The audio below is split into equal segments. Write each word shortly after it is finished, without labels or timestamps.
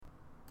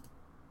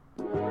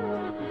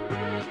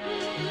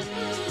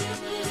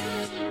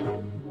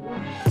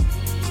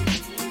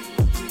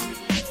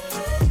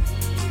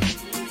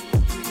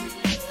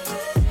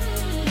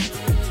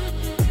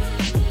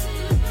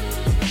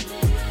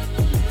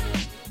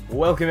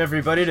Welcome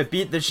everybody to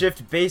Beat the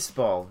Shift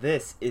Baseball.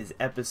 This is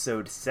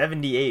episode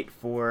 78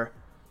 for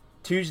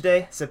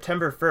Tuesday,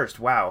 September 1st.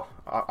 Wow,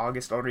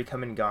 August already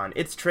come and gone.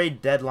 It's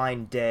trade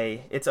deadline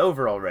day. It's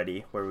over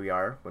already where we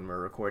are when we're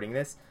recording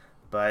this,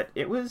 but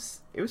it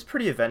was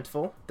pretty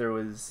eventful. There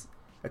was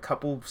a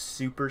couple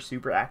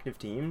super active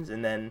teams,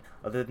 and then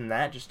other than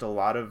that, just a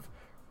lot of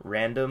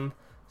random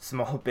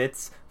small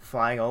bits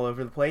flying all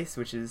over the place,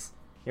 which is,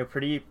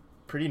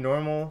 pretty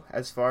normal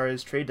as far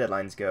as trade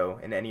deadlines go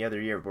in any other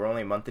year. We're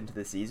only a month into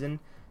the season,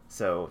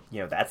 so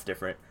that's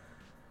different.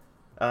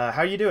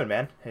 How you doing,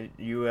 man?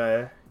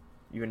 You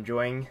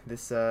enjoying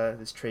this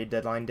trade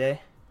deadline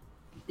day?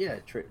 Yeah,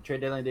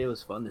 trade deadline day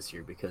was fun this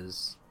year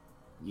because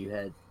you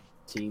had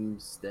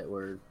teams that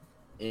were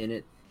in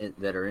it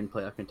that are in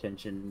playoff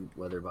contention,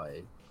 whether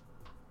by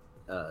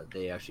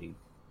they actually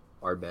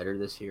are better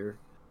this year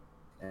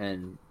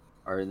and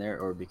are in there,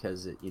 or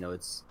because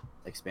it's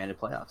expanded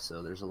playoffs.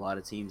 So there's a lot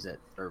of teams that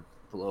are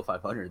below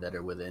 500 that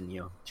are within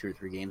 2 or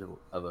 3 games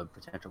of a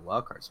potential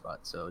wild card spot.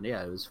 So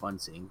yeah, it was fun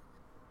seeing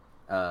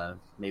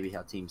maybe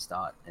how teams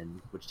thought and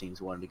which teams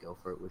wanted to go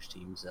for it, which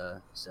teams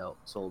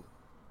sold.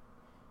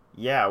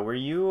 Yeah, were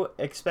you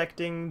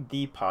expecting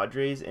the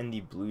Padres and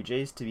the Blue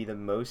Jays to be the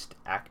most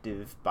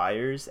active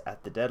buyers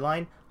at the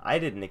deadline? I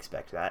didn't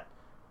expect that.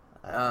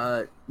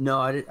 No,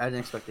 I didn't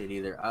expect it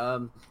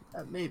either.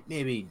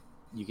 Maybe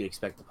you could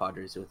expect the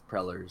Padres with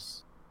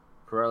Preller's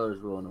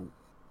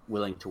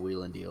willing to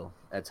wheel and deal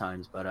at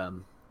times, but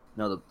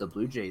no, the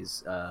Blue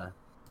Jays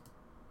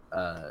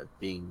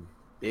being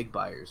big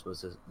buyers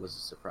was a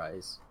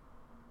surprise.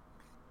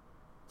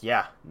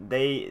 Yeah,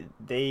 they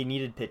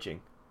needed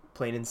pitching,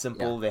 plain and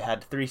simple. Yeah. They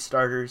had 3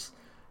 starters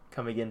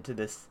coming into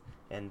this,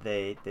 and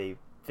they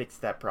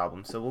fixed that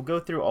problem. So we'll go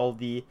through all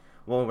the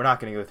we're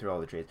not going to go through all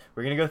the trades.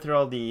 We're going to go through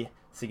all the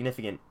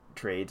significant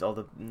trades, all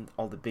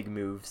the big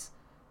moves,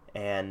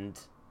 and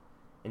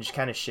just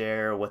kind of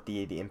share what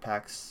the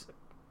impacts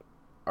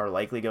are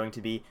likely going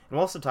to be. And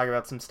we'll also talk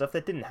about some stuff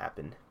that didn't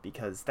happen,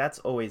 because that's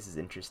always as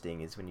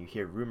interesting as when you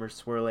hear rumors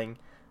swirling.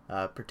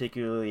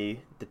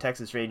 Particularly the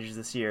Texas Rangers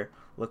this year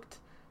looked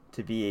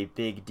to be a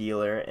big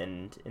dealer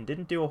and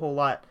didn't do a whole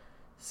lot.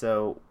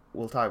 So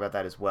we'll talk about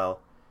that as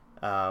well.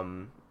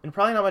 And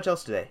probably not much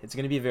else today. It's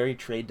going to be a very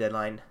trade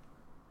deadline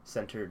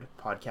centered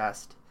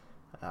podcast.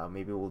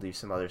 Maybe we'll do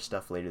some other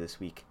stuff later this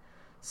week.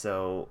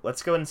 So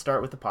let's go ahead and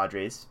start with the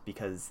Padres,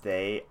 because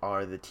they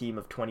are the team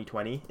of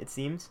 2020, it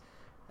seems.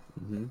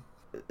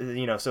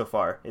 Mm-hmm. So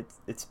far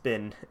it's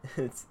been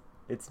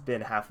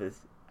half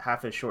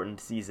a shortened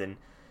season.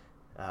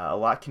 A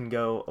lot can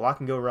go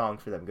wrong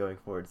for them going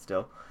forward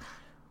still.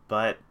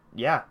 But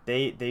yeah,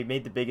 they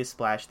made the biggest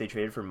splash. They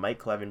traded for Mike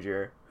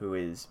Clevinger, who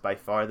is by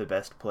far the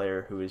best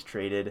player who was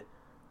traded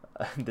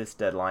this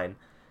deadline.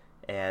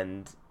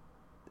 And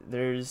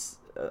there's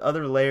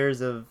other layers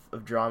of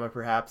drama,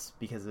 perhaps,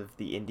 because of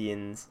the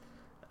Indians'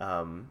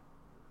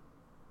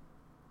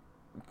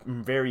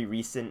 very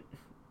recent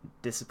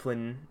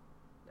discipline.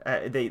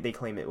 They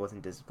claim it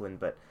wasn't discipline,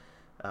 but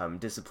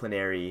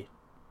disciplinary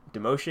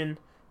demotion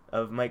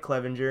of Mike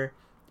Clevinger,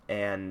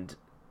 and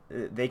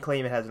they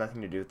claim it has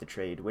nothing to do with the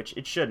trade, which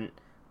it shouldn't.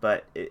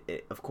 But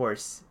of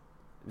course,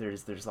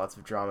 there's lots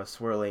of drama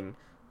swirling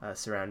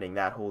surrounding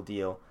that whole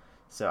deal.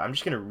 So I'm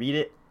just gonna read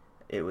it.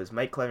 It was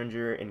Mike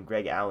Clevinger and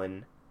Greg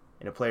Allen,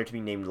 and a player to be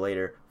named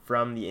later,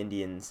 from the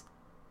Indians,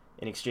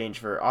 in exchange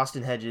for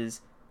Austin Hedges,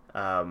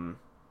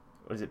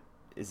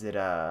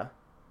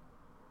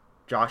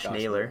 Josh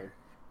Naylor,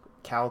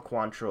 Cal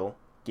Quantrill,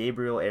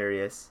 Gabriel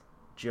Arias,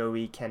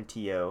 Joey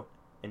Cantillo,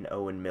 and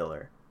Owen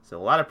Miller. So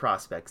a lot of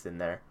prospects in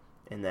there,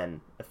 and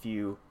then a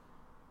few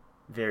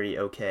very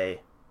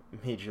okay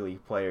major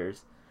league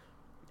players.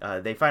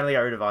 They finally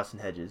got rid of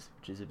Austin Hedges,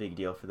 which is a big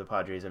deal for the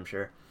Padres, I'm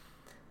sure.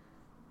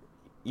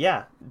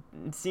 Yeah,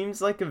 it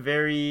seems like a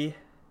very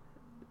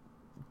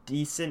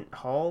decent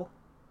haul,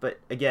 but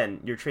again,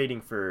 you're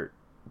trading for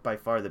by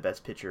far the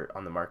best pitcher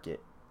on the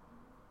market,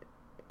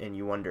 and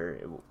you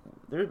wonder,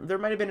 there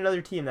might have been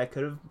another team that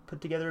could have put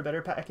together a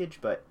better package,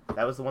 but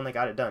that was the one that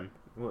got it done.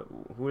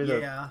 Who are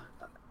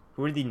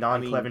the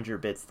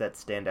non-Clevinger bits that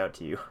stand out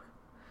to you?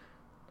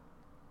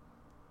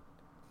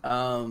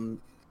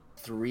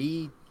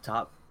 3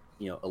 top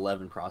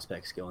 11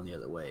 prospects going the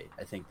other way.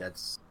 I think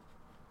that's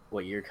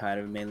what you're kind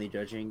of mainly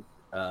judging.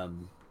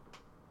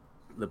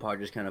 The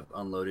Padres kind of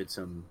unloaded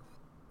some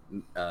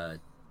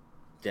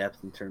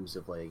depth in terms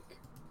of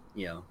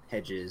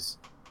Hedges.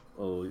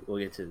 We'll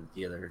get to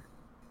the other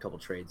couple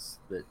trades,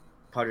 but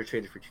Padres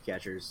traded for 2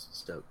 catchers.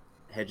 So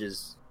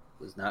Hedges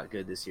was not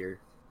good this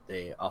year.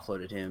 They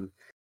offloaded him.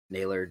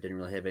 Naylor didn't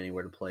really have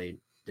anywhere to play.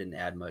 Didn't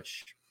add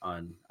much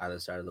on either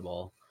side of the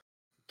ball.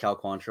 Cal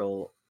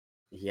Quantrill,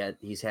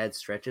 he's had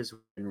stretches,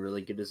 been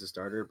really good as a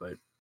starter, but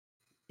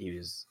he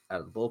was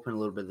out of the bullpen a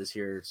little bit this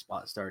year,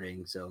 spot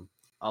starting, so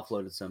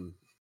offloaded some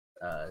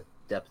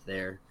depth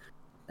there.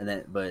 And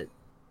then, but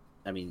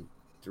I mean,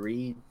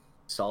 3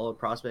 solid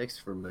prospects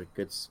from a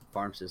good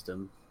farm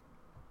system.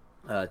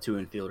 2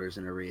 infielders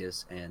in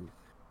Arias and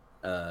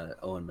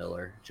Owen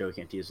Miller. Joey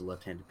Cantillo is a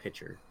left-handed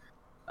pitcher.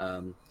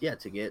 Yeah,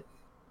 to get,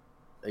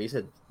 like you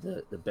said,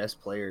 the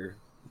best player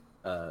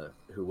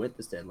who went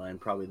this deadline,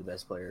 probably the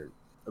best player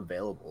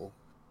available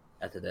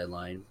at the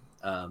deadline.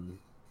 Um,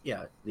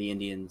 yeah, the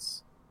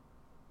Indians,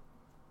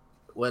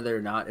 whether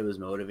or not it was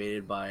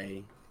motivated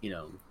by, you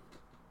know,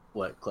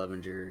 what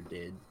Clevenger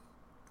did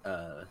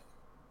uh,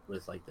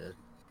 with like the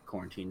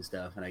quarantine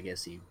stuff, and I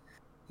guess he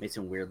made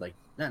some weird, like,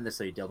 not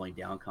necessarily doubling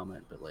down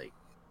comment, but like,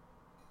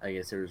 I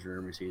guess there was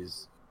rumors he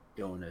was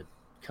going to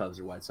Cubs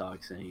or White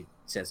Sox, and he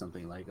said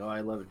something like, "Oh,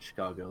 I love it in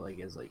Chicago," like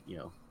as like, you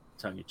know,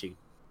 tongue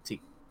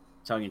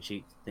in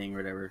cheek thing or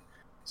whatever.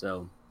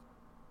 So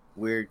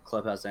weird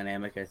clubhouse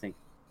dynamic, I think,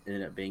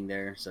 ended up being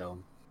there. So,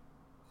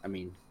 I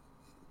mean,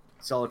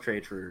 solid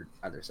trade for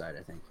either side,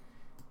 I think.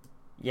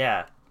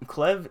 Yeah,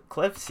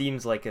 Clev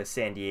seems like a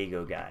San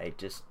Diego guy.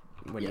 Just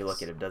when you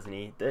look Yes. at him, doesn't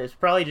he? It's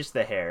probably just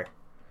the hair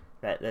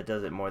that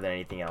does it more than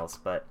anything else.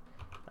 But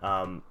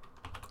um,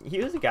 he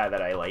was a guy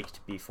that I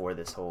liked before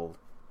this whole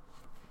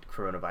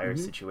coronavirus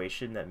Mm-hmm.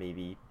 situation. That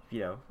maybe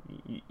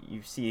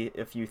you see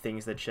a few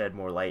things that shed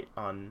more light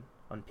on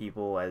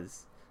people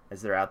as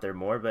they're out there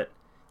more. But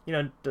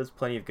does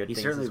plenty of good He's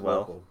things certainly as well.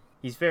 vocal.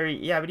 But he's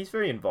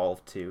very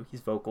involved too.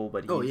 He's vocal,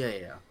 but Oh yeah, yeah,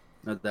 yeah.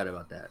 No doubt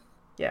about that.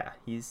 yeah,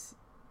 he's.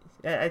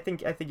 I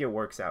think it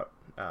works out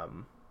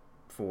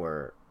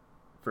for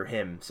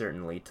him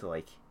certainly to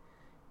like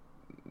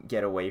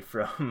get away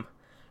from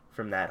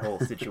from that whole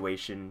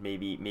situation.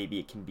 Maybe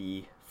it can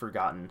be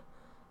forgotten.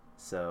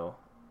 So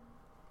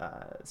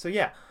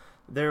yeah,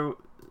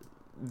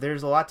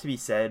 there's a lot to be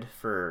said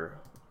for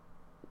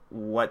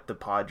what the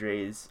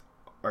Padres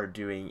are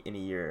doing in a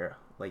year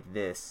like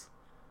this,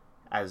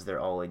 as their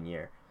all-in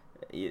year.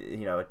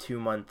 A 2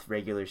 month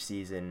regular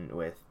season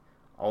with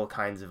all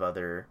kinds of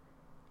other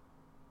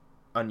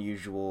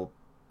unusual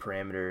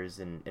parameters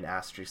and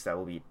asterisks that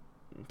will be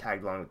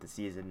tagged along with the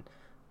season.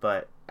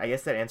 But I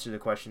guess that answers the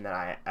question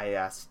that I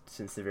asked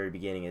since the very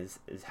beginning is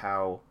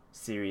how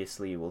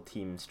seriously will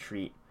teams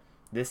treat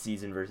this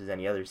season versus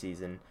any other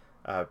season,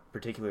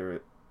 particularly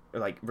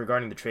like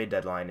regarding the trade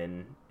deadline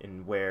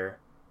and where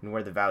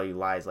the value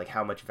lies, like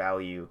how much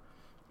value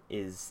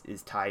is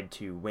tied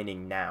to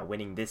winning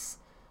this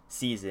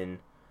season,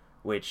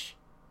 which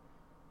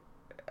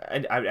I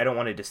don't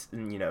want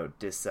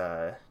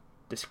to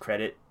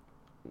discredit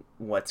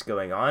what's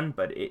going on,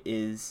 but it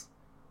is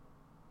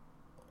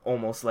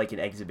almost like an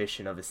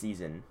exhibition of a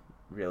season.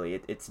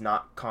 Really, it's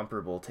not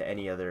comparable to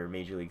any other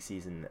major league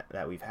season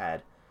that we've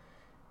had,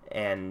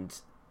 and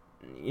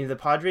the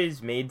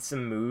Padres made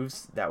some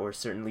moves that were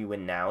certainly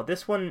win now.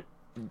 This one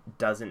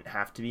doesn't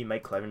have to be.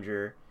 Mike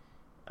Clevenger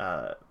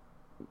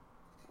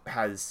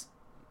has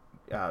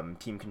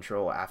team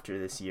control after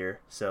this year,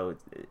 so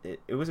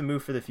it was a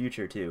move for the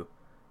future too.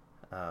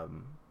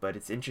 But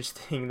it's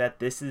interesting that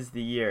this is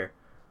the year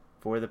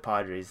for the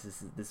Padres.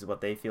 This is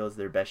what they feel is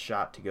their best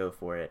shot to go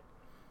for it.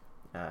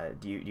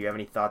 Do you have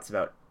any thoughts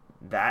about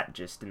that,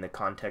 just in the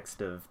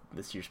context of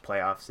this year's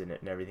playoffs and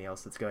everything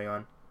else that's going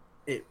on?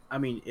 I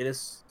mean, it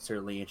is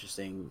certainly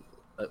interesting.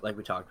 Like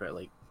we talked about,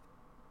 like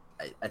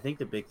I think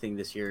the big thing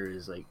this year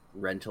is like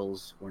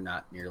rentals were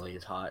not nearly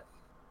as hot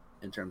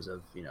in terms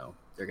of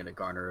they're going to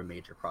garner a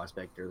major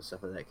prospect or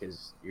stuff like that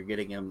because you're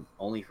getting him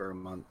only for a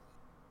month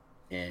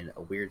in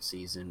a weird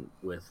season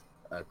with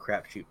a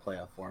crapshoot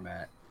playoff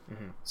format.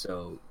 Mm-hmm.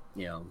 So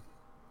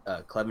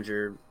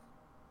Clevenger,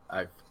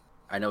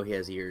 I know he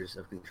has years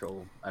of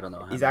control. I don't know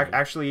how He's many.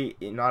 actually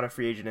not a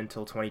free agent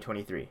until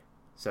 2023.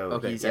 So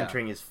Okay, he's yeah.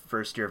 entering his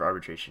first year of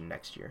arbitration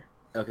next year.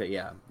 Okay,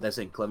 yeah, that's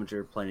in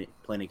Clevenger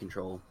plenty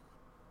control.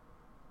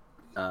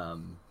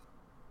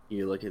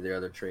 You look at their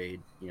other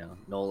trade.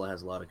 Nola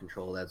has a lot of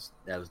control.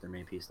 That was their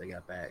main piece they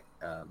got back.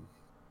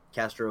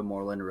 Castro,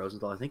 Moreland,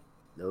 Rosenthal. I think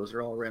those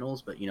are all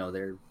rentals, but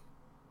they're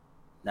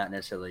not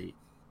necessarily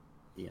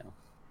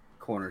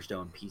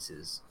cornerstone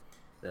pieces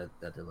that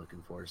they're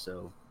looking for.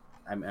 So,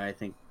 I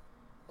think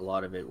a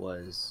lot of it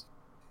was,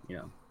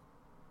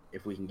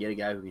 if we can get a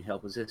guy who can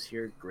help us this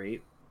year,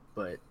 great.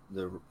 But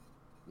the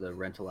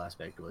rental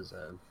aspect was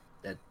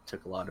that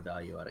took a lot of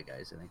value out of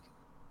guys, I think.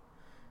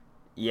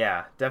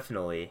 Yeah,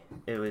 definitely.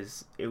 It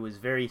was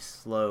very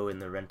slow in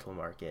the rental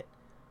market.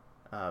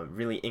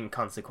 Really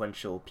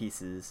inconsequential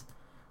pieces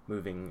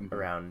moving Mm-hmm.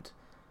 around,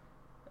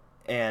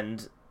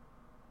 and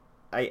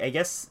I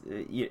guess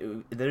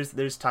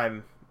there's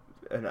time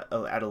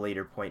at a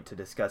later point to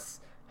discuss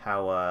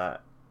how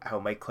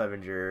Mike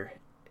Clevenger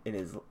in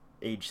his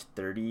age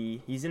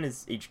 30, he's in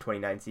his age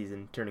 29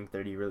 season, turning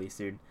 30 really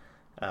soon,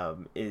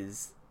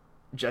 is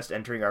just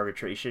entering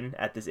arbitration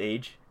at this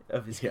age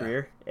of his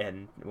career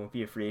and won't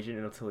be a free agent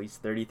until he's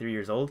 33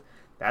 years old.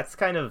 That's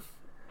kind of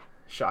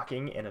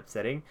shocking and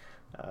upsetting.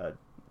 I'm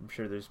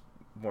sure there's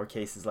more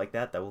cases like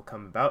that will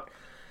come about.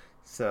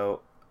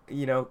 So,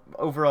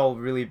 overall,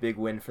 really big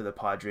win for the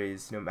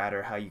Padres, no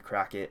matter how you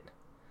crack it.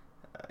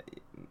 Uh,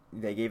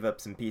 they gave up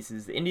some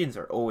pieces. The Indians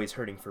are always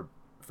hurting for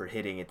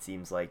hitting, it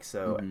seems like.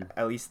 So Mm-hmm.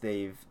 at least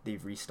they've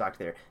restocked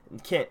there.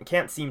 And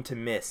can't seem to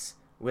miss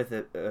with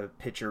a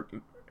pitcher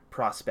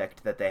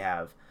prospect that they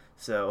have.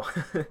 So,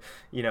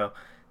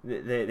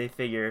 they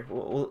figure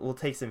we'll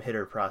take some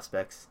hitter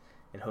prospects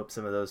and hope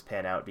some of those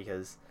pan out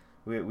because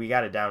we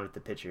got it down with the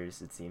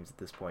pitchers, it seems, at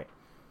this point.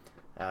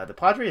 The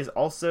Padres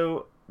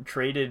also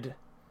traded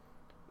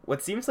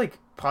what seems like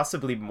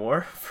possibly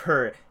more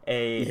for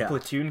a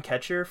platoon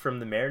catcher from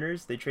the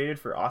Mariners. They traded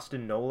for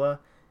Austin Nola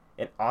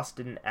and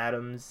Austin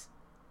Adams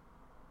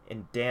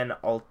and Dan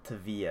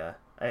Altavia.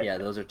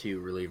 Those are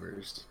two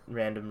relievers.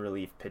 Random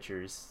relief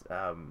pitchers.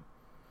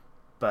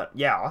 But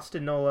yeah,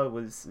 Austin Nola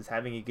was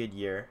having a good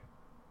year,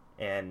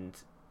 and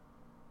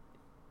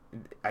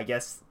I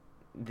guess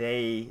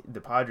the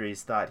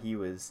Padres thought he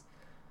was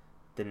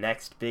the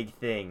next big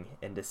thing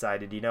and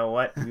decided, you know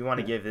what, we want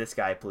to give this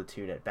guy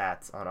platoon at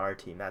bats on our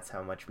team. That's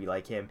how much we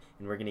like him,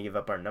 and we're going to give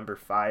up our number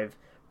 5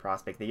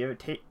 prospect. They give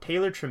it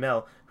Taylor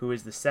Trammell, who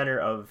is the center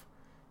of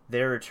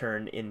their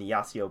return in the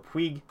Yasiel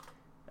Puig,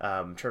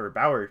 Trevor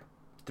Bauer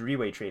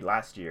 3-way trade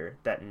last year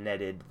that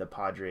netted the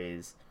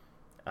Padres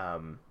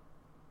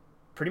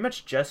pretty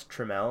much just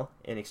Trammell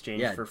in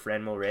exchange for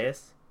Franmil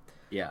Reyes.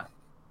 Yeah.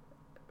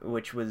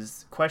 Which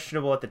was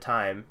questionable at the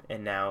time,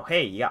 and now,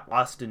 hey, you got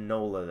Austin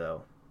Nola,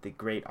 though. The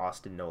great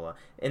Austin Nola.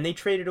 And they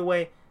traded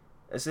away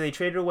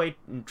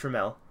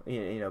Trammell,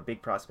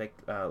 big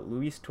prospect,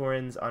 Luis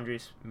Torrens,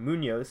 Andres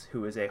Munoz,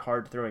 who is a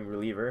hard-throwing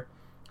reliever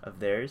of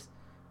theirs.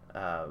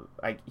 I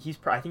think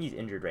he's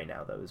injured right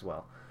now, though, as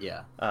well.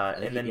 Yeah. I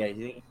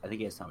think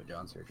he has Tommy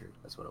John surgery.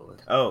 That's what it was.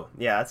 Oh,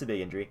 yeah, that's a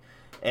big injury.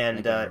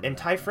 And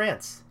Ty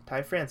France,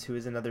 who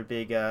is another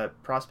big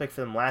prospect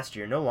for them last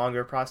year. No longer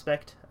a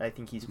prospect. I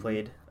think he's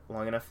played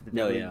long enough at the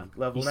big league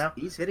level now.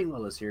 He's hitting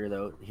well this year,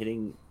 though.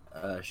 Hitting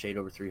shade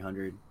over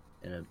 300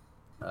 in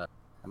how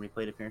many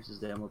plate appearances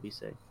did MLB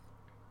say?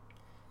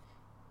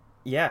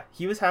 Yeah,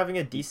 he was having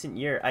a decent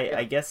year.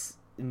 I guess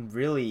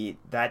really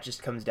that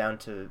just comes down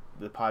to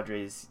the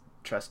Padres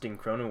trusting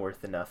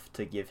Cronenworth enough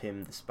to give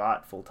him the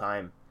spot full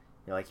time.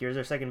 You're like, here's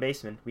our second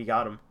baseman. We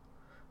got him.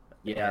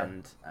 Yeah.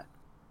 And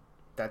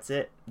that's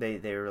it. They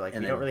were like,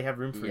 we don't really have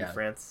room for you,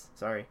 France.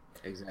 Sorry.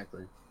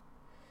 Exactly.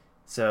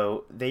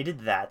 So they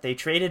did that. They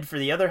traded for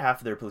the other half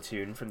of their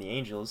platoon from the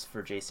Angels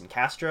for Jason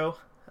Castro,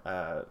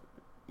 kind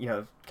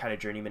of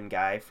journeyman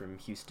guy from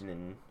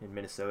Houston and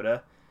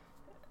Minnesota.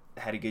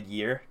 Had a good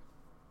year.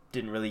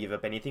 Didn't really give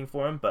up anything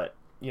for him, but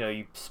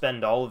you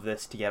spend all of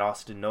this to get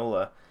Austin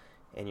Nola,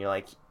 and you're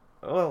like,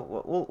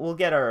 oh, we'll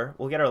get our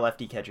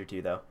lefty catcher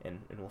too, though,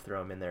 and we'll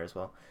throw him in there as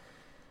well.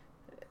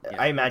 Yeah,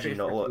 I imagine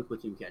Nola.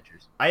 Platoon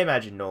catchers. I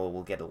imagine Nola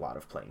will get a lot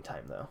of playing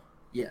time, though.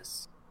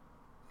 Yes.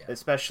 Yeah.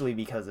 Especially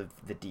because of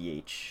the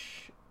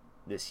DH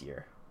this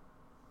year.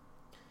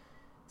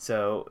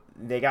 So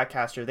they got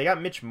Castro. They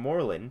got Mitch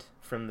Moreland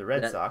from the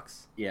Red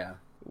Sox. Yeah.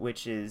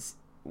 Which is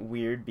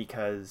weird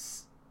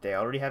because they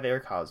already have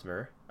Eric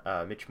Hosmer.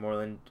 Mitch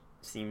Moreland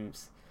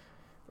seems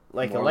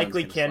like a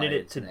likely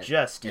candidate to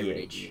just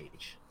DH.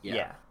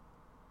 Yeah.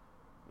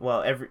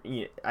 Well,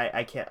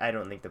 I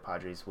don't think the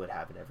Padres would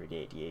have an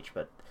everyday DH,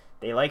 but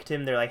they liked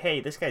him. They're like, hey,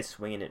 this guy's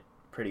swinging it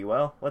pretty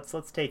well. Let's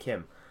take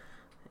him.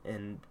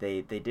 And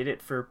they did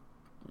it for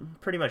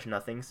pretty much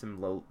nothing.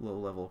 Some low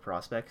level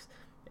prospects,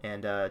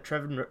 and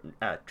Trevor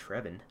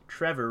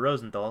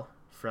Rosenthal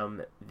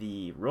from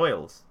the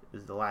Royals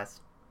is the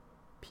last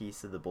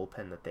piece of the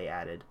bullpen that they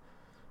added,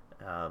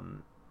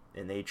 and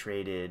they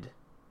traded.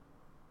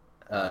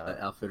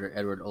 Outfielder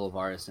Edward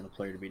Olivares and a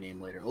player to be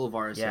named later.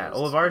 Olivares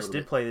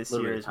did play this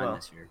year as well.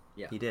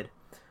 Yeah, he did.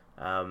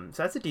 So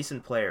that's a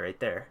decent player right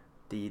there.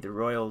 The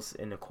Royals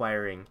in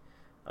acquiring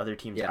other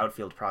teams'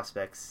 outfield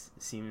prospects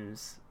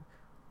seems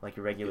like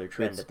a regular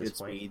trend at this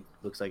point. Speed.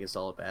 Looks like a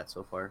solid bat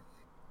so far.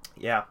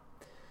 Yeah.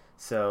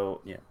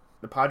 So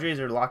the Padres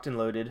are locked and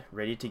loaded,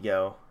 ready to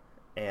go,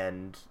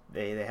 and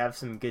they have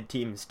some good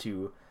teams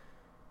to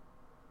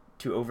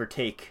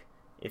overtake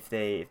if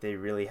they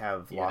really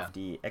have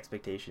lofty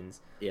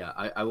expectations. Yeah,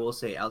 I will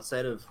say,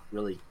 outside of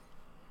really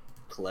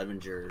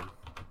Clevenger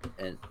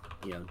and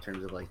in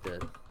terms of like the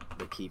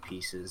key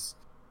pieces,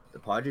 the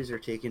Padres are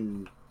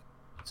taking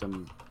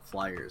some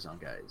flyers on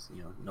guys.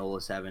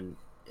 Nola's having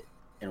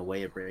in a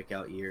way a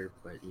breakout year,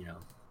 but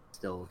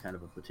still kind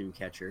of a platoon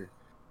catcher.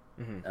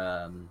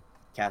 Mm-hmm.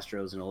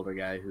 Castro's an older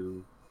guy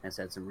who has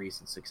had some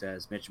recent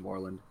success. Mitch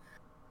Moreland,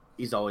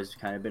 he's always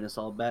kind of been a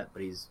solid bet,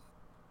 but he's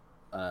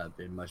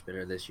been much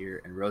better this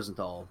year. And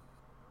Rosenthal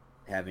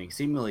having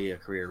seemingly a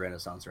career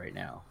renaissance right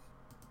now.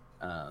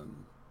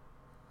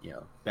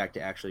 Back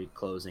to actually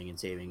closing and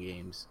saving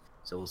games.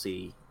 So we'll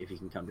see if he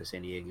can come to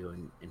San Diego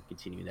and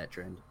continue that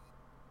trend.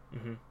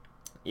 Mm-hmm.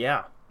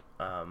 Yeah.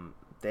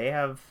 They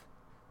have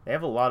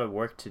a lot of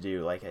work to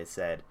do, like I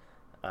said.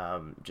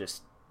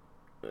 Just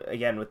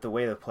again, with the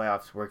way the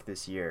playoffs work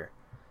this year,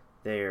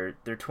 they're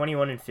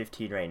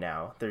 21-15 right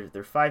now.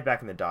 They're 5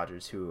 back in the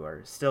Dodgers, who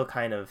are still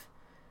kind of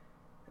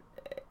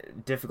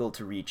difficult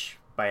to reach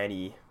by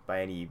any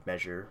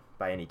measure,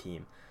 by any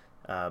team.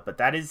 But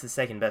that is the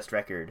second best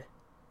record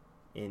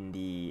in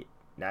the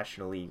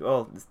National League.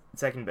 Well, the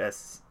second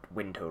best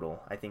win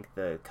total. I think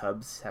the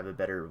Cubs have a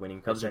better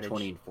winning percentage.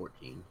 Cubs are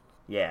 20-14.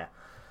 Yeah.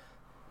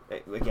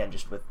 Again,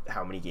 just with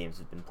how many games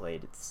have been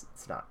played, it's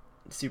not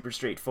super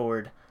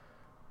straightforward.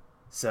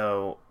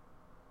 So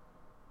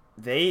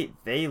they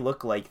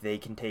look like they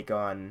can take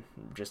on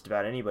just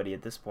about anybody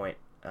at this point.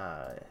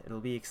 It'll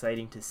be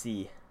exciting to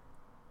see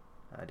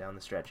down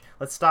the stretch.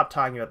 Let's stop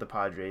talking about the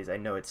Padres. I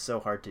know it's so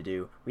hard to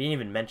do. We didn't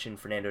even mention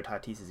Fernando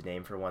Tatis's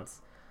name for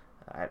once.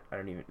 I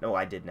don't even... No,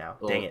 I did now.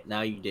 Well, Dang it.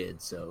 Now you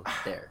did, so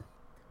there.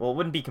 Well, it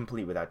wouldn't be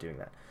complete without doing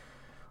that.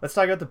 Let's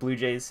talk about the Blue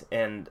Jays,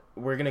 and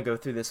we're going to go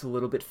through this a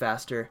little bit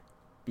faster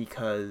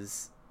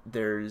because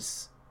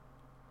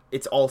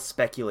it's all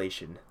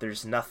speculation.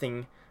 There's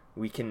nothing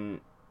we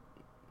can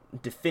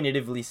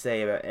definitively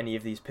say about any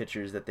of these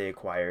pitchers that they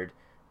acquired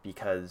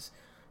because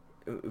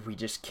we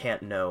just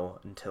can't know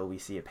until we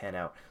see it pan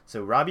out.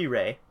 So Robbie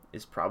Ray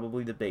is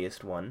probably the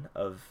biggest one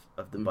of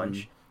the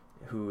bunch,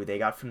 who they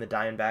got from the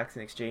Diamondbacks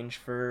in exchange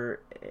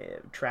for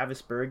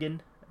Travis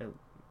Bergen, a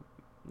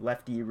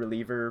lefty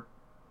reliever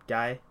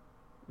guy.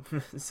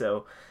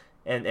 So,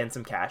 and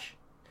some cash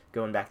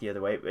going back the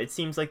other way. It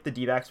seems like the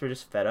D-backs were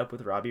just fed up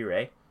with Robbie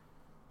Ray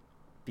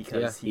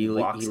because he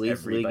walks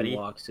leads everybody. league in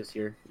walks this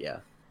year. Yeah.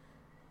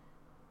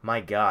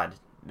 My God,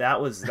 that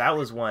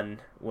was one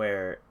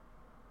where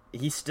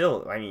he's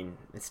still. I mean,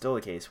 it's still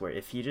a case where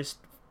if he just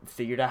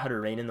figured out how to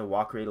rein in the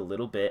walk rate a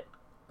little bit,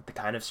 the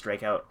kind of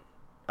strikeout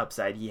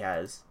upside he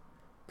has,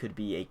 could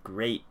be a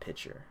great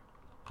pitcher.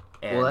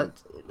 And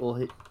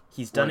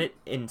he's done it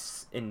in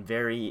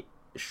very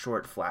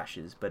short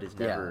flashes, but is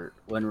never.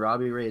 Yeah. When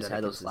Robbie Ray's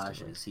had those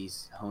flashes,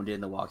 he's honed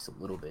in the walks a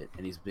little bit,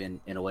 and he's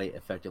been in a way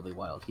effectively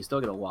wild. He's still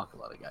gonna walk a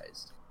lot of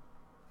guys,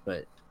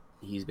 but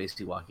he's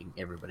basically walking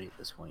everybody at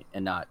this point,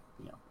 and not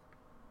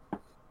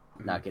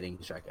not getting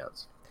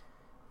strikeouts.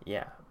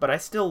 Yeah, but I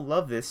still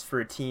love this for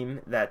a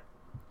team that,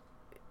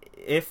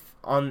 if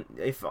on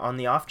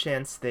the off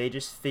chance they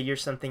just figure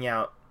something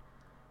out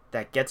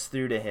that gets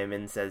through to him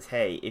and says,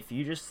 hey, if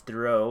you just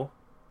throw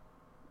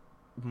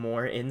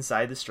more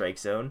inside the strike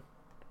zone,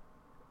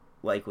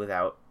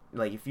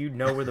 if you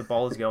know where the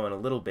ball is going a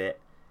little bit,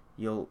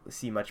 you'll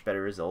see much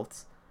better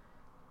results.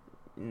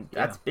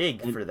 That's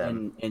big for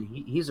them. And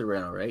he's a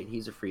rental, right?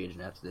 He's a free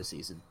agent after this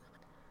season.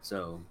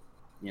 So,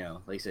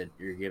 like I said,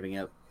 you're giving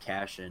up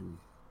cash and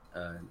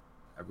a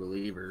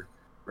reliever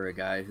for a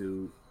guy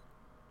who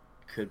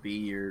could be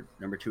your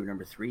number 2 or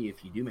number 3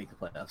 if you do make the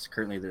playoffs.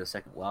 Currently, they're the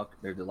second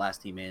they're the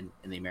last team in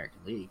the American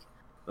League.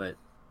 But,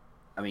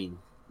 I mean,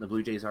 the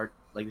Blue Jays are,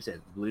 like you said,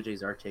 the Blue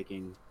Jays are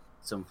taking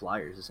some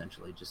flyers,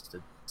 essentially, just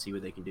to see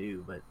what they can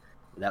do, but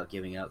without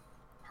giving up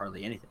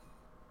hardly anything.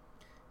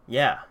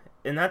 Yeah,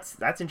 and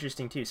that's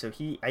interesting, too. So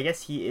I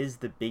guess he is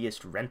the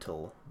biggest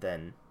rental,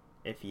 then,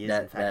 if he is,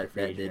 in fact, a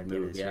free agent at the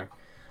end of this year.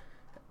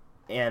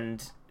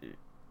 And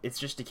it's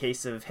just a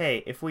case of,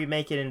 hey, if we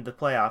make it into the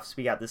playoffs,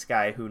 we got this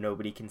guy who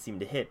nobody can seem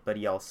to hit, but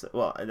he also...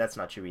 Well, that's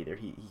not true either.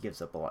 He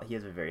gives up a lot. He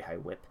has a very high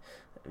whip,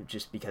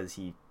 just because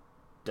he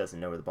doesn't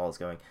know where the ball is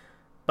going.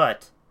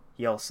 But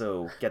he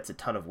also gets a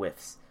ton of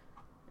whiffs.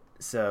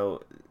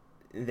 So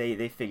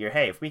they figure,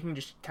 hey, if we can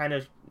just kind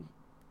of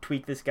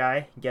tweak this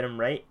guy, get him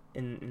right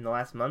in the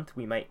last month,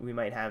 we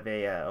might have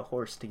a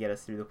horse to get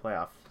us through the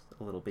playoffs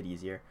a little bit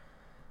easier.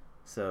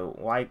 So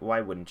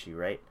why wouldn't you,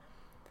 right?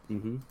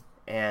 Mm-hmm.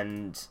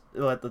 And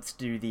let's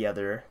do the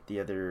other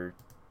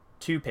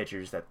 2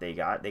 pitchers that they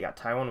got. They got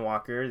Taijuan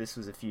Walker. This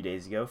was a few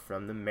days ago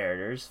from the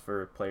Mariners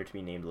for a player to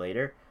be named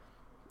later,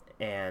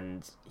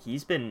 and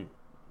he's been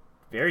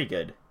very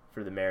good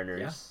for the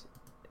Mariners.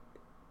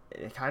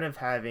 Yeah. Kind of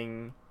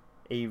having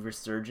a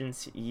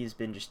resurgence. He's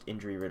been just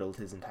injury riddled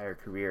his entire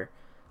career.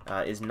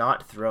 Is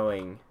not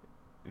throwing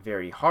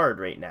very hard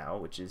right now,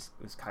 which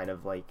was kind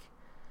of like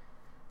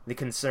the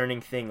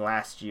concerning thing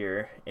last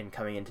year and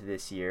coming into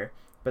this year.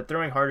 But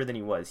throwing harder than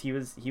he was. He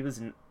was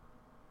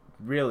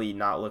really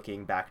not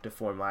looking back to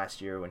form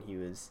last year when he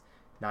was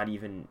not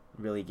even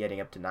really getting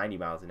up to 90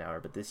 miles an hour.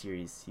 But this year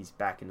he's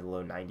back into the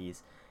low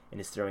 90s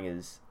and is throwing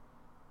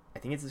I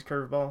think it's his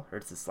curveball or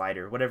it's his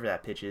slider, whatever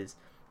that pitch is,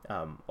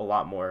 a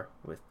lot more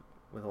with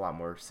a lot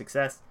more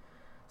success.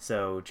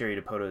 So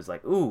Jerry Dipoto is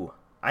like, ooh,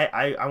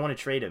 I want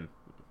to trade him.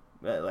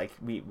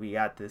 We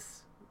got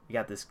this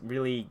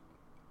really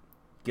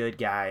good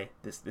guy,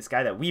 this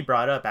guy that we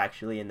brought up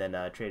actually and then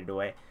traded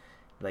away.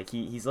 Like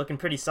he's looking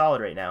pretty solid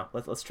right now.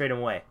 Let's trade him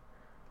away.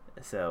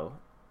 So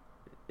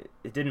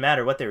it didn't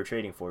matter what they were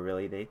trading for,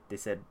 really. They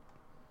said,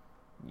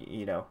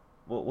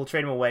 we'll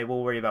trade him away.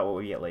 We'll worry about what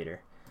we get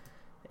later,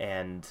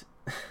 and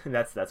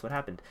that's what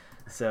happened.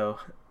 So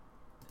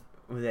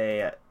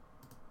they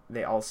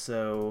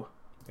also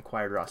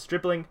acquired Ross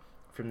Stripling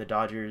from the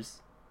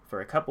Dodgers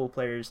for a couple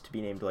players to be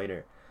named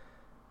later.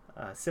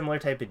 Similar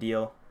type of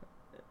deal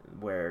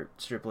where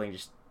Stripling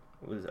just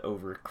was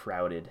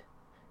overcrowded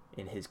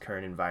in his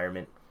current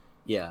environment.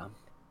 Yeah.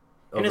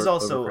 And is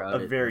also a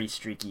very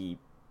streaky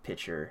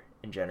pitcher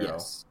in general.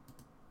 Yes.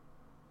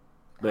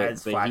 But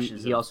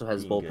he also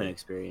has bullpen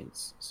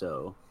experience,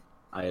 so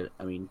I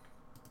mean,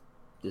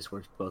 this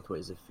works both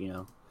ways. If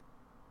like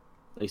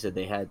I said,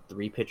 they had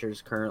 3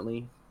 pitchers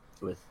currently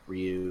with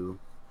Ryu,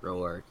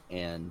 Roark,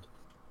 and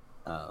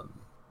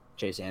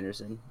Chase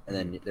Anderson, and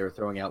then they were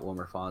throwing out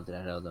Wilmer Font, and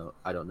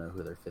I don't know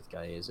who their 5th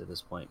guy is at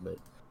this point, but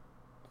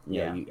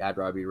You know, you add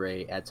Robbie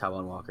Ray, add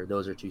Taiwan Walker.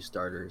 Those are 2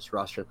 starters.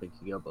 Ross Stripling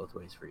can go both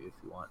ways for you if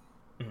you want.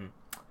 Mm-hmm.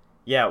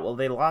 Yeah, well,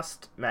 they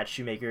lost Matt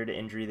Shoemaker to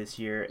injury this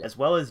year, as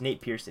well as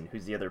Nate Pearson,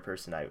 who's the other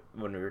person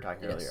when we were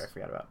talking earlier, I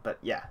forgot about. But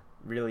yeah,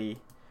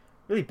 really,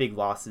 really big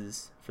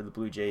losses for the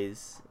Blue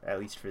Jays, at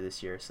least for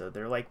this year. So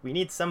they're like, we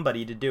need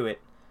somebody to do it.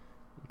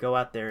 Go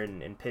out there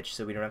and pitch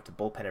so we don't have to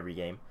bullpen every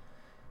game.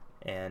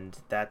 And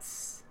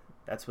that's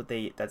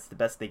the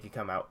best they could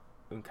come out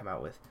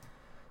with.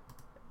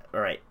 All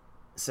right,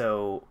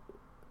 so.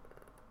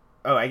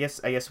 Oh, I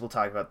guess we'll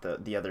talk about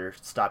the other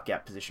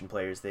stopgap position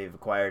players they've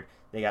acquired.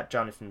 They got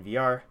Jonathan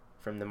Villar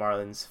from the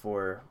Marlins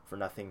for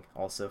nothing,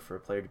 also for a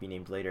player to be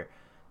named later,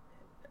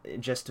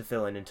 just to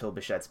fill in until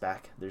Bichette's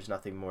back. There's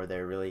nothing more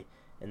there really.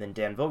 And then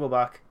Dan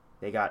Vogelbach,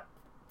 they got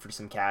for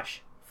some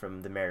cash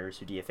from the Mariners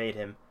who DFA'd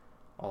him.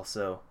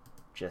 Also,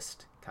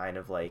 just kind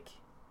of like,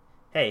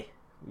 hey,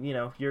 you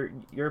know,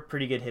 you're a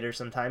pretty good hitter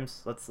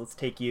sometimes. Let's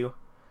take you,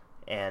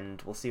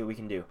 and we'll see what we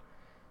can do.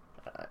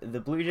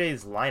 The Blue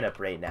Jays lineup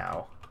right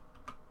now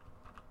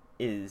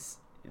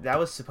that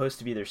was supposed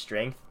to be their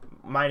strength.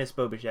 Minus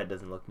Bo Bichette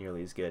doesn't look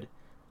nearly as good.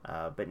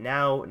 But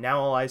now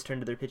all eyes turn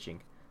to their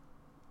pitching.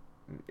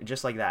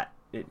 Just like that,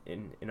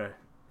 in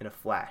a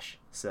flash.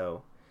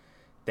 So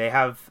they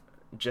have,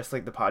 just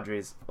like the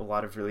Padres, a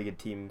lot of really good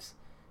teams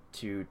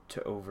to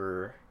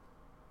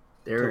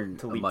They're in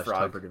a much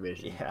tougher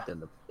division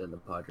than the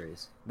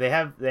Padres. They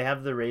have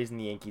the Rays and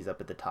the Yankees up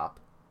at the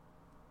top,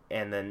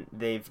 and then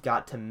they've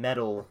got to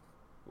meddle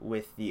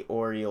with the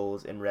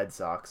Orioles and Red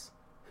Sox,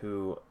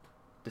 who,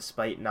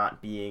 despite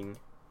not being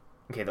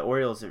okay, the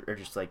Orioles are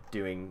just like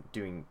doing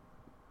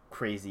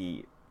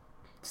crazy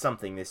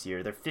something this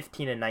year. They're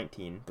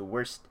 15-19, the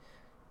worst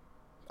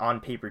on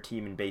paper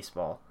team in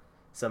baseball.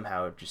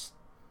 Somehow, just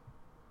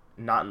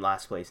not in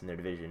last place in their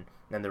division.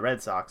 And the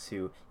Red Sox,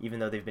 who, even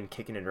though they've been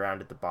kicking it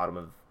around at the bottom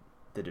of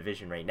the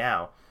division right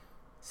now,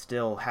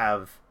 still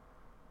have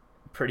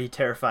pretty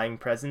terrifying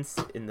presence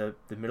in the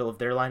middle of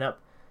their lineup,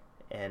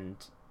 and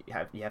you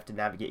have to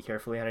navigate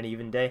carefully on an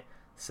even day.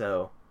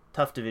 So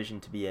tough division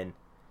to be in,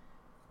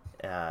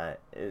 and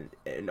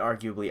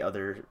arguably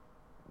other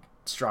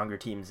stronger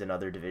teams in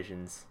other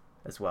divisions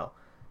as well.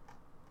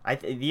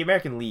 The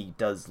American League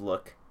does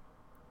look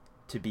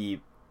to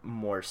be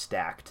more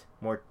stacked,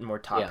 more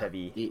top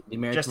heavy, the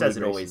American just League as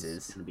it always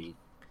is. Going to be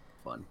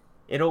fun.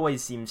 It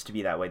always seems to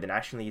be that way. The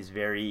National League is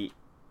very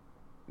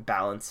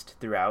balanced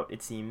throughout,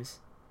 it seems.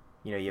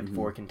 You know, you have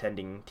 4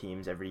 contending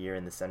teams every year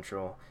in the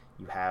Central.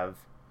 You have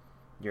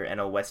your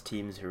NL West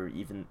teams, who are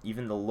even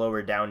the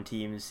lower down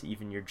teams,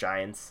 even your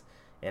Giants,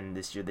 and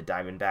this year the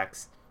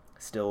Diamondbacks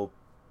still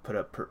put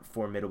up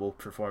formidable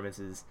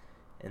performances.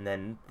 And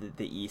then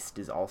the East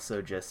is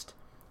also just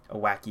a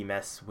wacky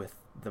mess with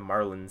the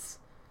Marlins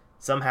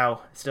somehow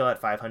still at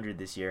 500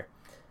 this year.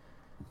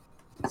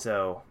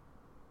 So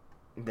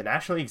the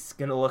National League's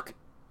going to look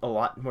a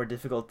lot more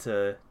difficult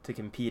to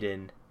compete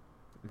in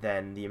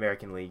than the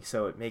American League.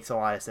 So it makes a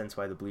lot of sense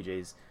why the Blue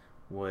Jays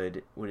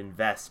would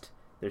invest.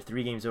 They're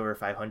 3 games over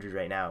 500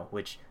 right now,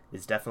 which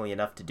is definitely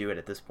enough to do it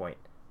at this point,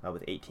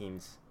 with 8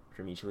 teams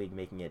from each league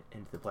making it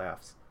into the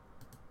playoffs.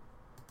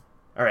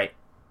 All right,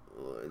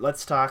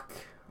 let's talk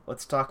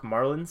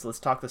Marlins. Let's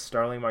talk the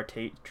Starling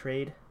Marte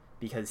trade,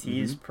 because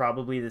he's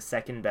probably the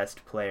second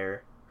best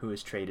player who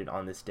was traded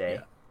on this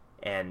day,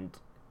 and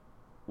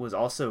was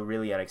also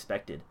really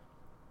unexpected.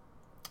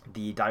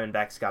 The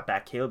Diamondbacks got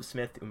back Caleb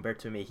Smith,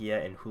 Humberto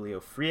Mejia, and Julio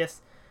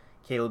Frias.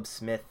 Caleb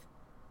Smith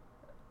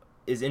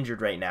is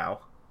injured right now,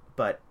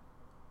 but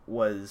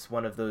was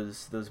one of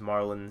those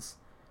Marlins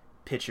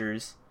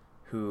pitchers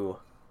who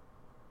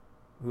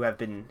have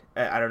been,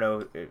 I don't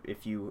know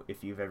if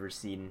you've ever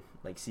seen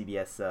like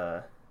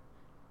CBS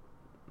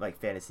like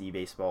fantasy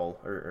baseball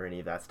or any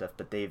of that stuff,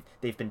 but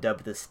they've been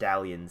dubbed the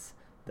Stallions,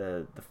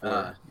 the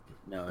four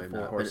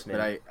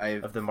horsemen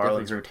of the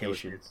Marlins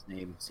rotation.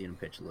 Name, seen him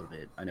pitch a little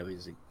bit. I know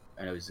he's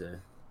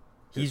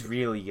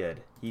really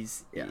good.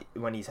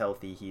 When he's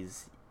healthy,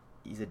 he's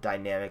a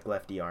dynamic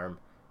lefty arm,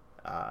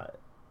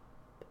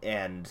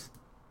 and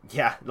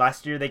yeah,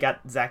 last year they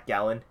got Zach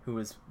Gallen, who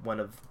was one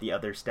of the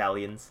other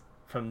Stallions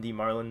from the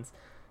Marlins,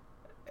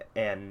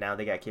 and now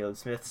they got Caleb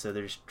Smith. So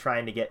they're just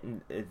trying to get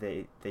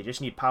they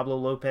just need Pablo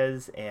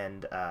Lopez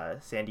and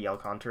Sandy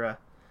Alcantara,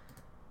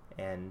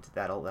 and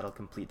that'll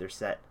complete their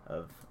set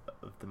of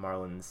the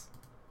Marlins'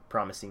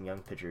 promising young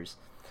pitchers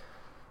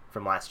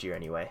from last year.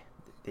 Anyway,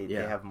 they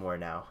have more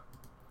now.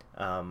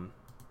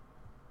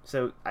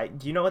 So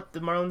do you know what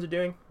the Marlins are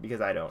doing?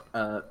 Because I don't.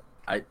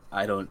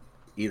 I don't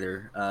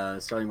either.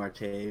 Starling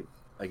Marte,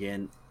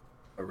 again,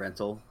 a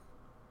rental.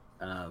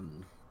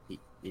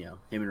 Him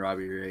and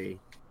Robbie Ray,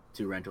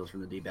 2 rentals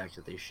from the D-backs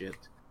that they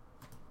shipped.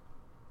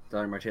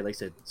 Starling Marte, like I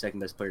said, second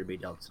best player to be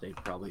dealt today,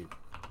 probably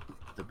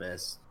the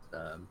best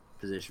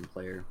position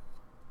player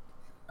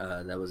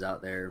that was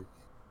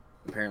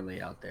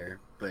apparently out there.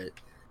 But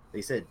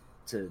they said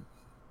to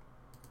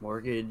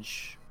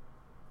mortgage,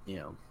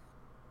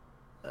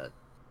 a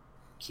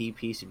key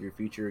piece of your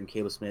future in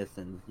Caleb Smith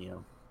and,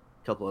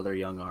 a couple other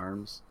young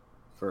arms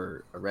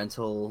for a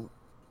rental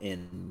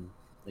in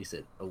like I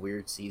said, a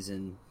weird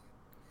season,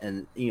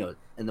 and and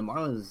the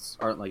Marlins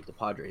aren't like the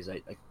Padres.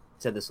 I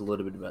said this a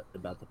little bit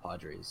about the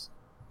Padres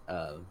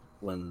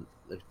when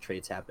the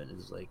trades happen.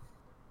 Is like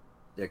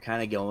they're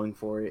kind of going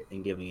for it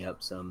and giving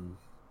up some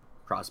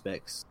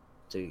prospects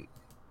to,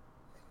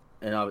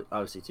 and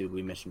obviously too,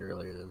 we mentioned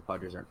earlier that the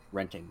Padres aren't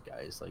renting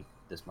guys like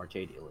this Marte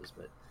deal is,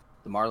 but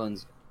the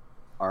Marlins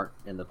aren't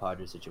in the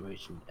Padres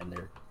situation, and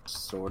they're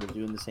sort of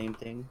doing the same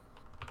thing,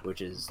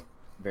 which is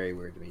very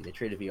weird to me. They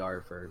traded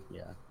VR for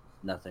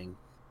nothing.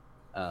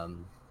 I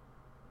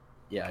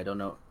don't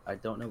know. I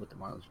don't know what the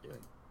Marlins are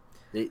doing.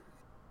 They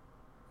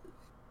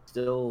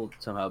still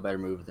somehow a better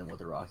move than what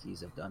the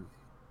Rockies have done.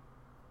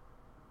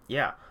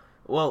 Yeah.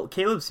 Well,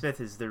 Caleb Smith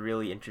is the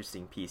really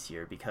interesting piece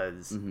here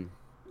because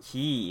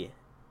he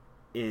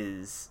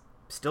is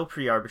still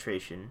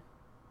pre-arbitration,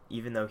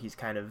 even though he's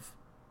kind of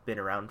been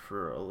around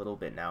for a little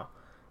bit now,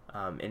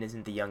 and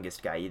isn't the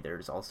youngest guy either.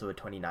 There's also a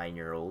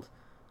 29-year-old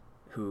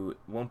who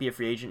won't be a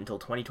free agent until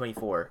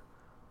 2024,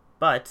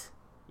 but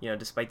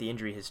despite the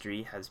injury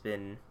history, has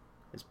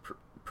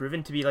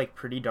proven to be like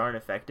pretty darn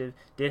effective.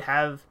 Did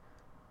have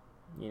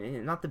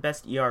not the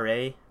best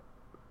ERA,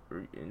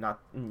 or not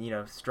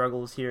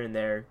struggles here and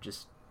there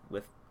just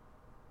with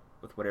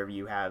whatever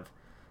you have,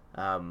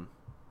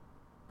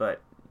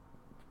 but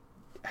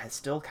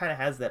still kind of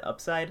has that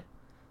upside.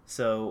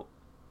 So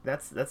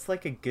that's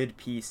like a good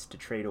piece to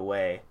trade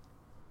away.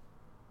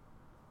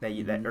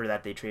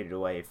 That they traded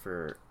away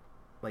for,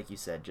 like you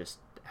said, just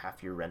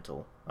half your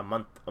rental, a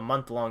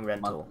month long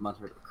rental.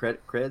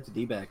 Credit to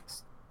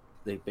D-backs.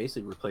 They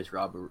basically replaced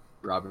Robert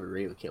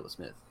Ray with Caleb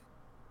Smith.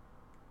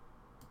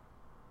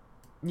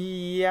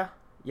 Yeah,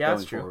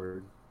 that's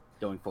true.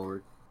 Going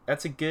forward,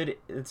 that's a good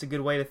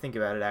way to think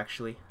about it.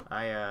 Actually,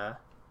 I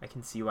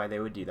can see why they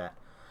would do that.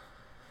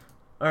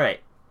 All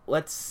right,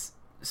 let's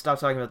stop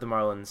talking about the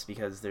Marlins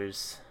because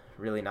there's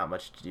really not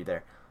much to do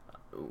there.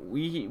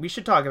 We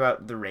should talk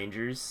about the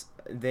Rangers.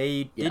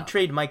 They did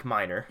trade Mike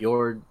Minor.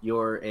 Your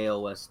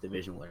AL West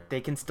division winner.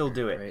 They can still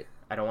do it. Right?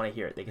 I don't want to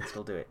hear it. They can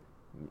still do it.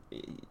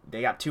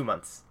 They got 2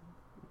 months.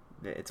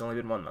 It's only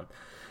been 1 month.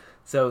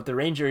 So the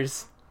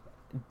Rangers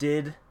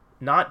did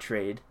not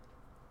trade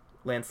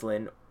Lance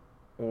Lynn,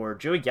 or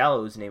Joey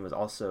Gallo's name was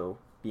also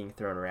being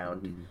thrown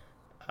around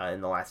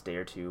in the last day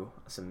or two.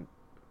 Some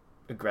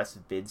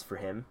aggressive bids for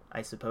him,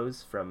 I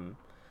suppose, from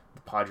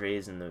the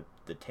Padres and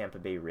the Tampa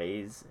Bay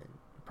Rays and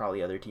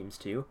probably other teams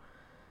too.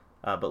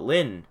 But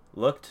Lynn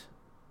looked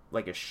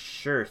like a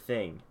sure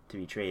thing to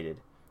be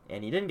traded,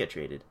 and he didn't get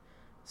traded.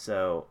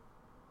 So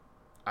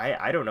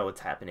I don't know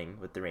what's happening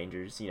with the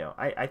Rangers.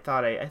 I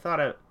thought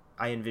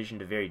I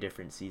envisioned a very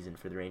different season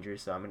for the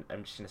Rangers, so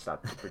I'm just gonna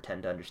stop to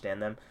pretend to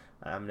understand them.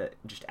 I'm gonna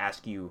just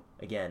ask you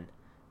again,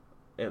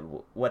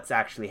 what's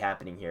actually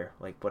happening here?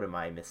 Like, what am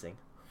I missing?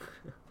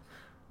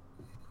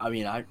 I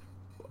mean, I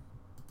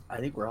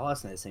think we're all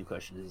asking that same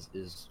question: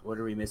 is what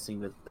are we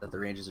missing that the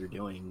Rangers are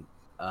doing?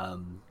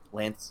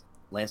 Lance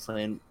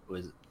Lynn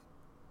was,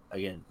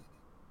 again,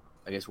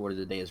 I guess word of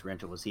the day is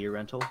rental. Was he a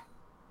rental?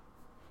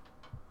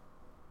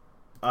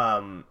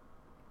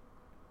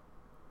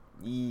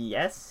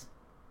 Yes.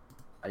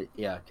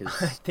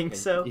 Because I think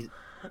so.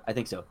 I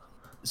think so.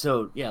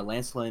 So yeah,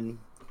 Lance Lynn,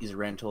 he's a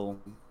rental.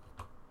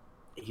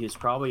 He was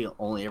probably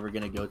only ever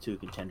going to go to a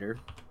contender,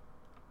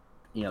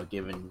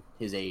 given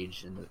his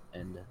age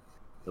and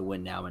the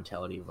win now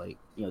mentality of like,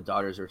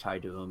 daughters are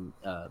tied to him.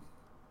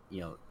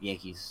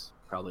 Yankees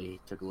probably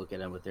took a look at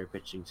him with their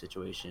pitching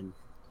situation,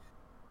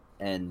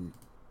 and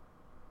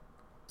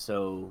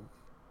so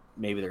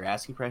maybe their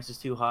asking price is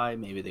too high.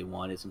 Maybe they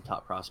wanted some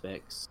top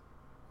prospects.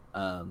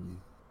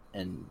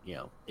 And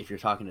if you're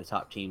talking to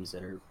top teams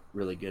that are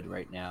really good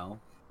right now,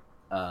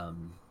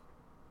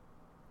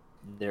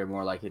 they're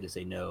more likely to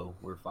say no.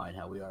 We're fine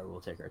how we are.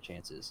 We'll take our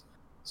chances.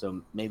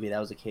 So maybe that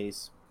was the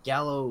case.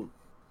 Gallo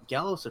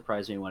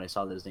surprised me when I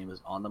saw that his name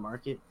was on the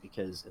market,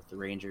 because if the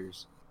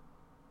Rangers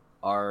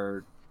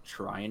are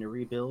trying to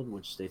rebuild,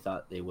 which they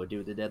thought they would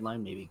do at the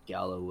deadline, maybe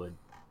Gallo would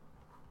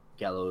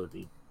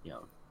be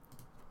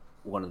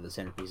one of the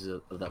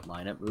centerpieces of that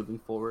lineup moving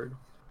forward.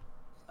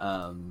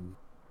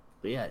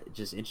 But yeah,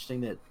 just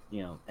interesting that,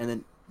 and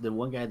then the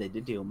one guy they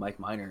did deal, Mike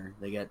Minor,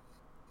 they got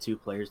 2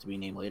 players to be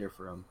named later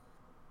for him.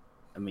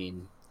 I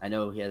mean, I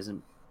know he's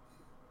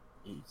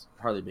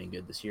hardly been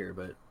good this year,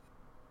 but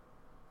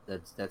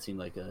that seemed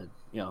like a,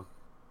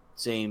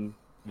 same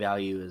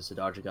value as the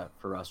Dodger got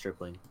for Ross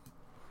Stripling,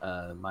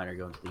 Minor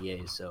going to the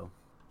A's. So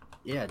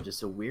yeah,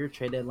 just a weird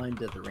trade deadline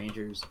that the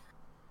Rangers,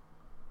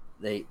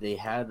 they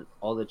had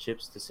all the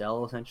chips to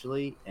sell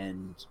essentially,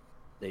 and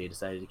they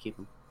decided to keep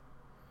them.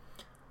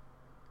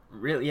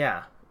 Really,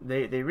 yeah,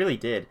 they really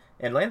did.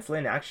 And Lance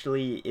Lynn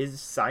actually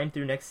is signed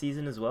through next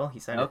season as well. He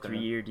signed a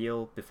 3-year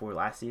deal before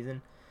last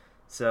season,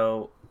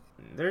 so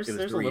there's a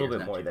little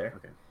bit more there.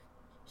 Okay.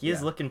 He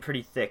is looking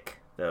pretty thick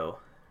though,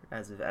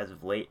 as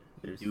of late.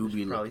 There's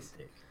probably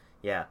thick.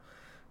 Yeah,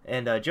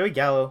 and Joey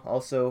Gallo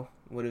also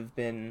would have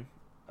been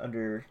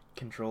under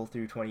control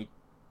through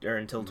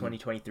until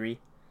 2023.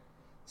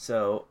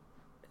 So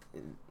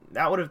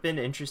that would have been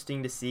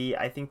interesting to see.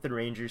 I think the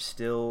Rangers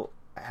still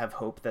have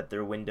hope that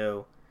their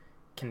window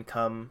can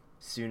come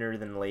sooner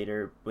than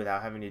later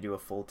without having to do a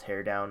full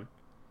teardown,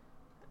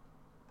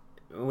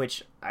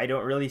 which I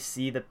don't really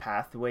see the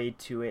pathway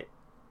to it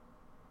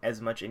as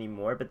much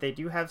anymore. But they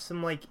do have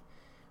some like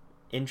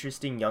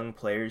interesting young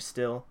players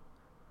still,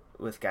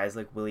 with guys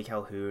like Willie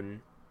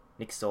Calhoun.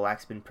 Nick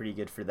Solak's been pretty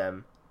good for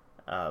them.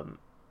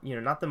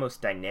 Not the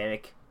most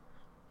dynamic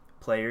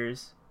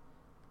players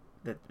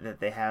that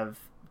they have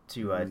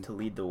to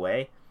lead the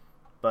way,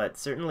 but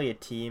certainly a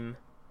team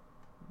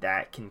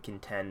that can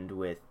contend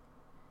with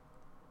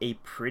a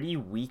pretty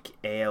weak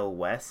AL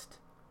West,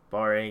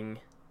 barring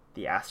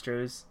the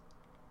Astros.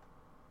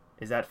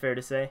 Is that fair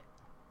to say?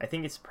 I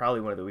think it's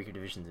probably one of the weaker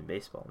divisions in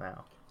baseball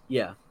now.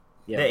 Yeah.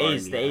 Yeah, the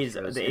A's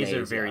Astros, the A's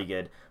are very yeah.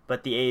 good,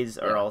 but the A's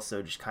are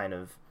also just kind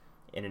of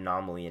an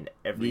anomaly in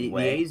every The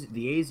way.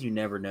 The A's you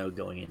never know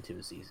going into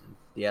a season.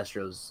 The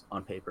Astros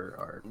on paper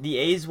are The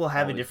A's will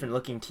have a always different good.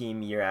 looking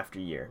team year after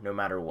year, no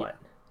matter what.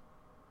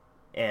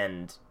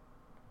 And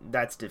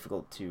that's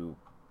difficult to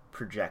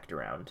project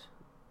around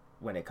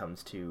when it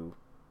comes to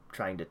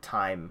trying to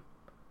time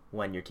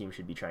when your team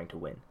should be trying to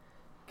win.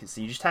 Because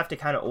you just have to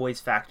kind of always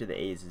factor the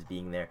A's as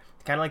being there.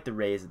 It's kind of like the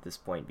Rays at this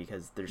point,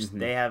 because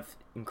they have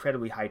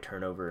incredibly high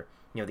turnover.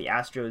 The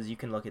Astros, you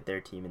can look at their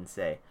team and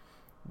say,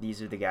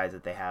 these are the guys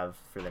that they have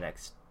for the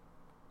next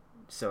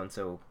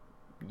so-and-so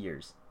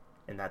years.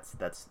 And that's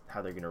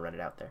how they're going to run it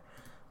out there.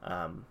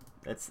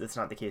 That's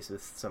not the case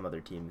with some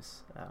other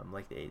teams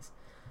like the A's.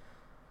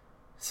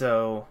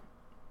 So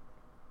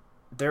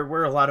there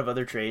were a lot of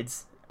other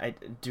trades.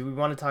 Do we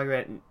want to talk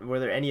about, were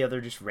there any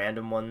other just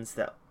random ones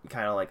that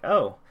kind of like,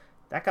 oh,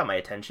 that got my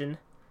attention?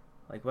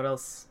 Like, what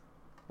else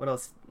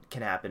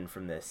can happen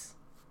from this?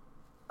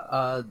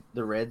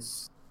 The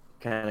Reds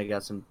kind of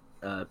got some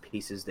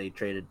pieces. They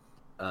traded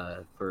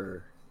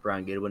for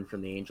Brian Goodwin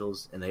from the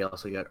Angels, and they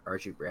also got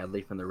Archie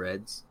Bradley from the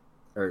Reds,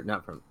 or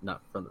not from the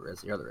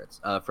Reds, the other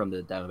Reds, from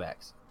the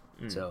Diamondbacks.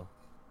 So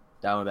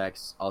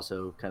Diamondbacks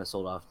also kind of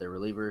sold off their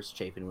relievers.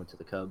 Chafin went to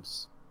the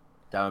Cubs.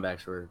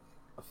 Diamondbacks were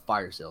a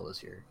fire sale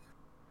this year,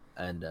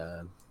 and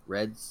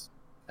Reds,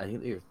 I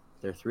think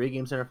they're 3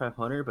 games under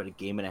 500, but a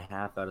game and a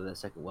half out of the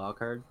second wild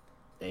card.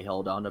 They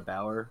held on to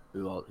Bauer,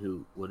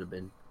 who would have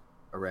been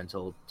a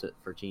rental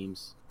for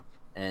teams,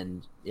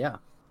 and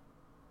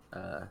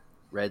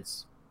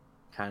Reds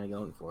kind of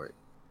going for it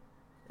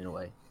in a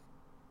way.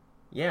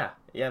 Yeah,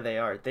 they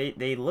are.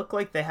 They look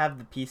like they have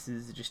the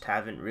pieces, just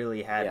haven't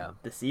really had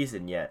the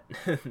season yet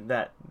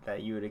that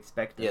you would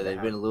expect them to they've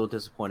have. been a little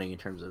disappointing in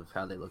terms of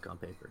how they look on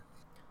paper.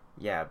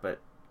 Yeah, but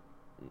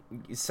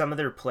some of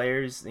their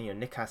players,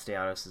 Nick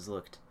Castellanos has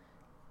looked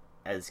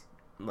as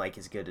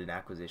good an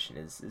acquisition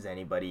as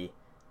anybody.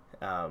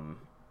 And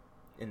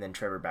then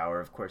Trevor Bauer,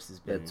 of course, has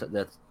been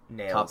that's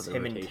nails. Top of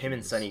the Him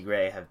and Sonny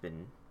Gray have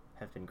been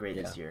great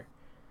this year,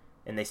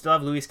 and they still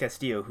have Luis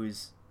Castillo,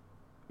 who's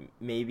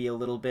maybe a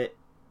little bit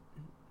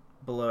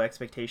below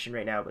expectation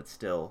right now, but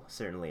still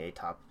certainly a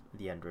top of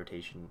the end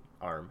rotation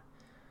arm.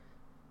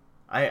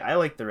 I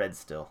like the Reds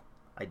still.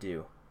 I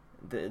do.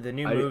 The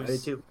new moves, I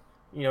do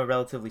too.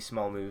 Relatively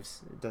small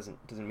moves. It doesn't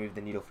move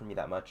the needle for me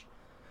that much.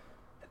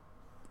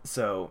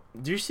 So,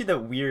 do you see that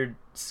weird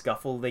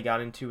scuffle they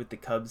got into with the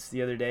Cubs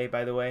the other day,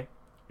 by the way?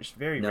 Just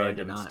very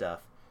random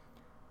stuff.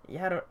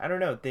 Yeah, I don't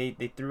know.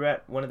 They threw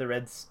at one of the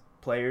Reds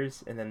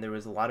players, and then there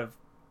was a lot of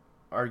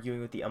arguing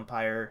with the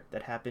umpire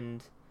that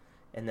happened,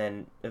 and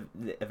then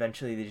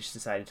eventually they just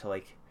decided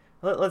to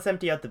let's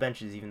empty out the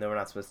benches, even though we're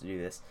not supposed to do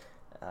this.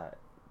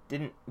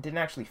 Didn't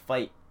actually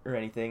fight or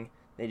anything.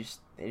 They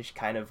just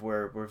kind of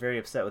were very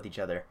upset with each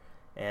other,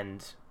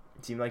 and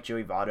it seemed like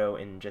Joey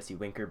Votto and Jesse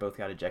Winker both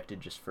got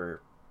ejected just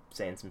for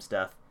saying some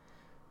stuff.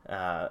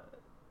 We're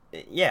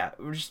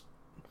just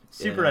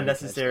super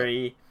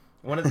unnecessary.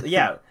 One of the,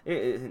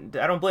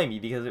 I don't blame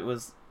you, because it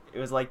was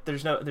like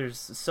there's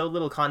so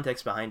little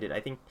context behind it.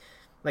 I think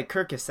like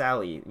Kirk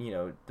Casale,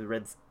 the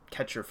Reds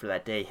catcher for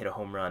that day, hit a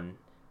home run,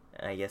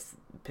 and I guess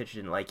the pitcher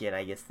didn't like it, and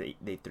I guess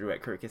they threw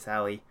at Kirk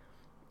Casale,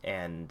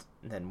 and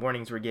then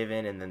warnings were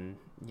given, and then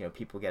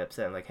people get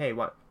upset and like, hey,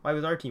 why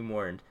was our team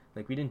warned?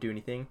 Like, we didn't do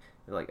anything.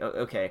 They're like, oh,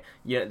 okay,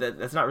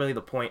 that's not really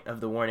the point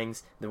of the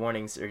warnings. The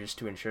warnings are just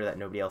to ensure that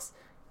nobody else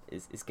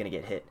is gonna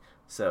get hit.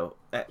 So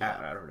I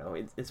don't know.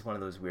 It's one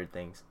of those weird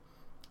things.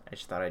 I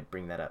just thought I'd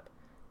bring that up.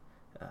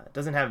 It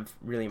doesn't have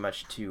really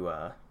much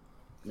to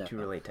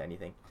relate to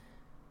anything.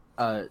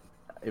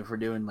 If we're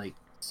doing like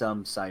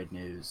some side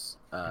news,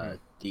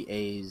 the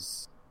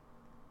A's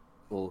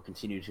will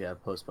continue to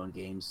have postponed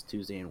games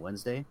Tuesday and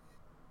Wednesday.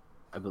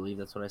 I believe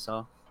that's what I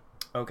saw.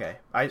 Okay,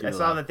 I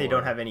saw that they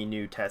don't have any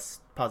new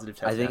positive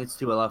tests. I think it's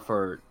to allow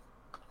for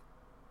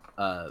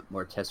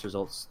more test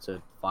results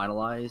to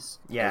finalize.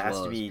 Yeah, it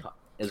has to be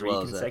 3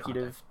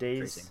 consecutive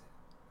days tracing.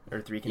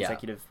 or 3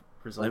 consecutive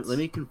results. Let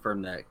me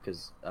confirm that,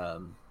 because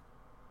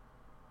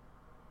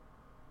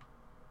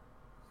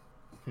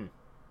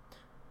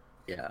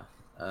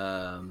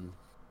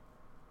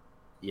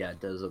it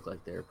does look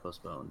like they're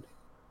postponed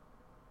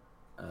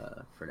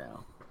for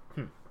now.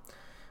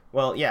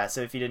 Well, yeah.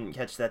 So if you didn't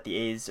catch that, the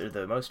A's are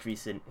the most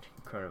recent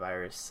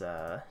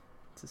coronavirus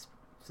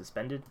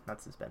suspended,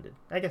 not suspended.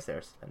 I guess they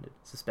are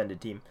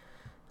suspended team.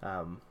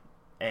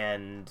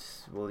 And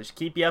we'll just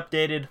keep you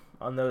updated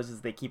on those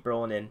as they keep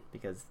rolling in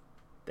because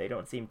they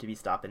don't seem to be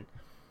stopping.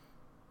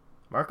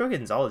 Marco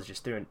Gonzalez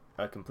just threw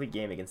a complete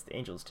game against the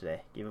Angels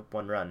today. Gave up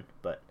 1 run,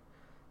 but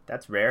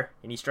that's rare.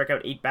 And he struck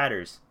out 8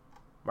 batters.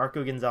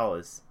 Marco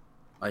Gonzalez.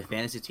 My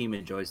fantasy team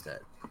enjoys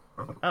that.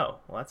 Oh,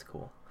 well, that's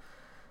cool.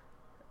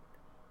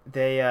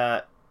 They,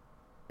 I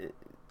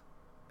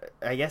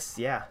guess,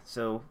 yeah.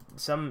 So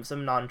some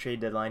non-trade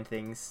deadline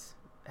things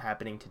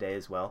happening today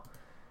as well.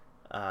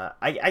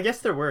 I guess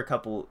there were a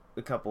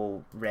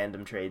couple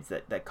random trades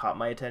that caught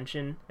my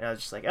attention, and I was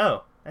just like,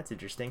 oh, that's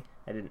interesting.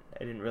 I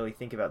didn't really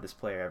think about this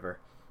player ever.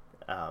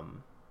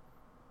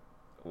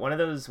 One of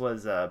those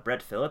was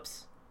Brett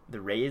Phillips. The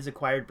Rays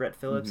acquired Brett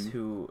Phillips,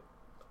 who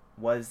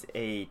was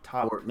a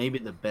top, or maybe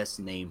the best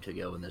name to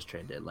go in this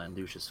trade deadline,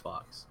 Lucius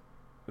Fox.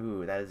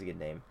 Ooh, that is a good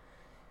name.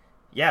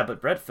 Yeah,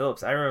 but Brett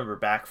Phillips, I remember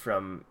back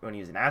from when he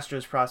was an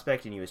Astros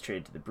prospect and he was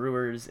traded to the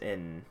Brewers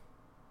in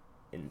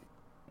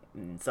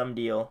some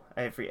deal.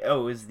 I forget.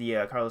 Oh, it was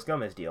the Carlos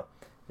Gomez deal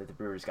that the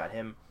Brewers got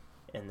him,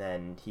 and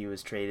then he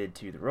was traded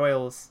to the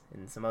Royals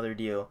in some other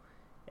deal,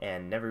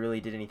 and never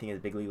really did anything at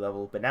the big league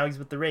level. But now he's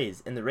with the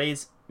Rays, and the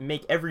Rays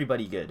make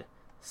everybody good,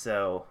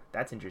 so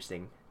that's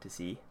interesting to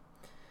see.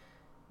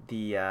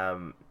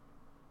 The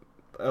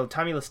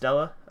Tommy La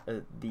Stella,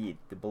 the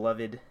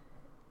beloved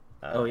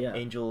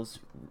Angels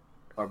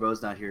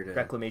Barbeau's not here to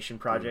reclamation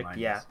project.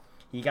 Yeah,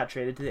 he got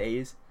traded to the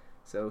A's,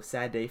 so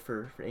sad day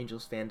for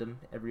Angels fandom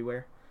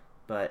everywhere.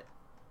 But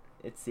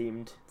it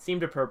seemed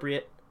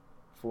appropriate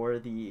for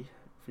the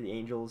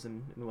Angels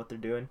and what they're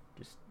doing.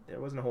 Just there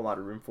wasn't a whole lot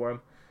of room for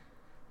him.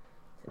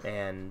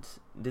 And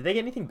did they get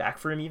anything back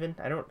for him even?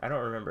 I don't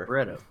remember.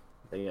 Barreto.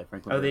 They got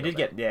Franklin. Oh, they did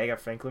get. Yeah, I got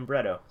Franklin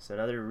Barreto. So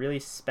another really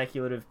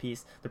speculative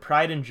piece. The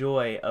pride and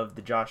joy of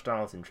the Josh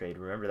Donaldson trade.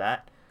 Remember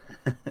that?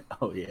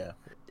 Oh yeah.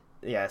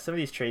 Yeah, some of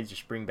these trades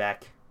just bring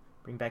back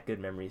good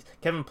memories.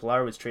 Kevin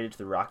Pillar was traded to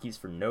the Rockies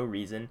for no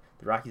reason.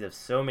 The Rockies have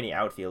so many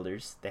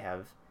outfielders. They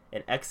have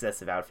an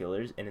excess of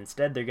outfielders, and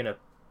instead they're going to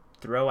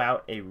throw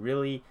out a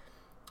really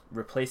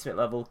replacement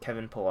level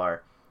Kevin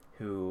Pillar,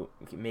 who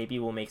maybe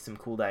will make some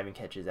cool diving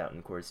catches out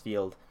in Coors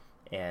Field,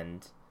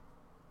 and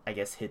I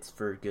guess hits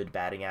for good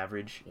batting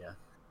average. Yeah.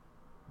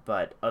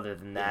 But other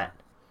than that,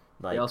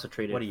 they also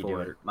traded what are you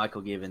for doing?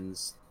 Michael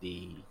Givens,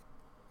 the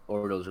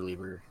Orioles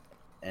reliever,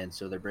 and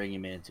so they're bringing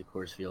him into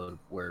Coors Field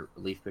where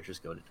relief pitchers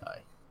go to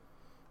die.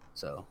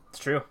 So it's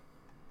true.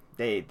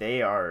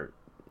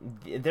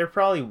 They're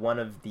probably one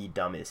of the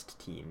dumbest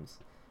teams,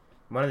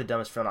 one of the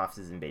dumbest front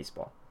offices in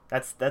baseball.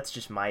 That's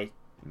just my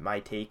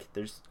take.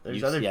 There's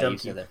other dumb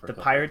teams.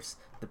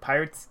 The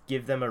Pirates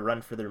give them a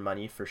run for their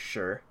money for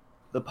sure.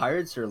 The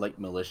Pirates are like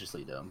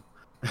maliciously dumb.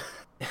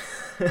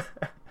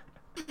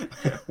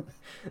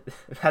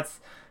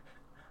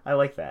 I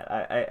like that.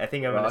 I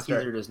think I'm gonna start.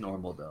 Rockies are just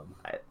normal dumb.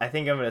 I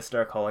think I'm gonna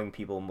start calling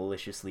people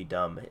maliciously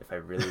dumb if I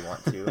really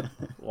want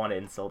to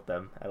insult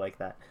them. I like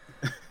that.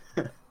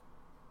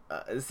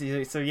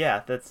 So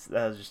yeah, that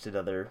was just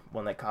another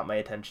one that caught my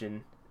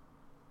attention.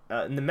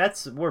 And the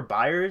Mets were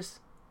buyers.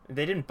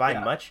 They didn't buy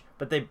much,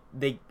 but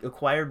they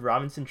acquired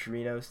Robinson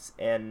Chirinos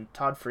and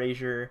Todd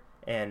Frazier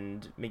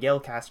and Miguel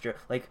Castro.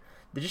 Like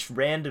they're just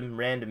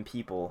random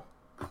people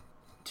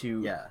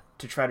to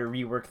try to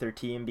rework their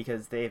team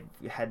because they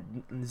had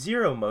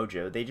zero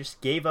mojo. They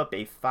just gave up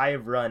a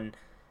 5-run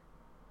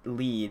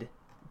lead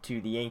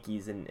to the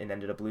Yankees and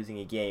ended up losing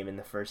a game in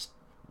the first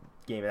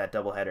game of that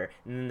doubleheader.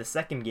 And then the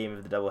second game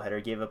of the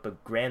doubleheader gave up a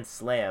grand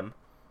slam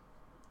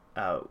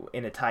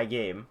in a tie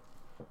game.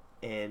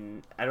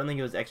 And I don't think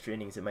it was extra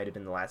innings. It might have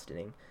been the last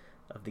inning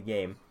of the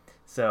game.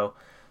 So,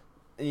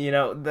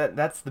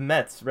 that's the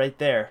Mets right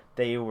there.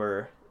 They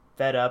were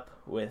fed up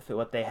with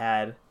what they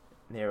had.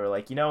 They were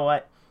like, you know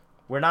what?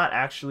 We're not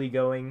actually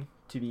going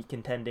to be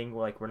contending.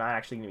 We're not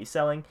actually going to be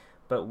selling,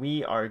 but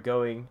we are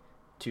going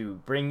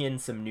to bring in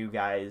some new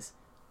guys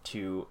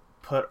to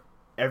put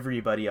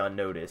everybody on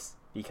notice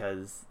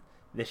because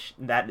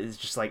that is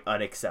just like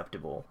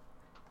unacceptable.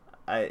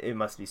 It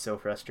must be so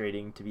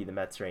frustrating to be the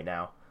Mets right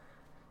now.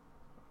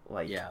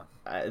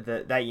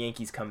 That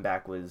Yankees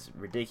comeback was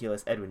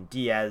ridiculous. Edwin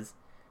Diaz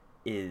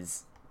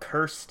is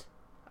cursed.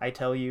 I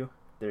tell you,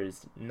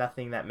 there's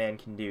nothing that man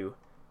can do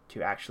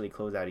to actually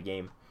close out a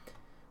game.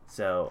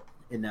 So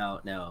and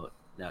now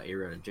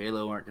A-Rod and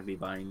J-Lo aren't going to be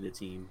buying the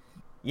team.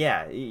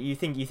 Yeah, you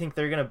think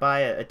they're going to buy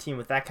a team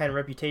with that kind of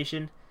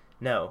reputation?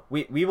 No,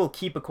 we will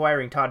keep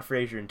acquiring Todd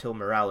Frazier until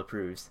morale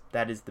approves.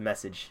 That is the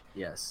message.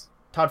 Yes.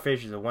 Todd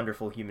Frazier is a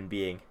wonderful human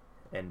being,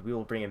 and we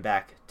will bring him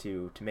back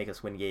to make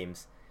us win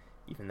games,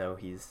 even though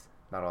he's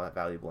not all that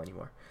valuable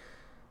anymore.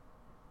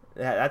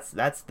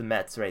 That's the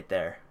Mets right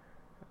there.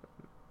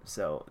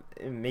 So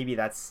maybe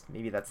that's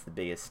the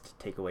biggest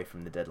takeaway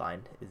from the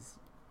deadline is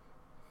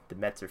the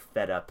Mets are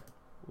fed up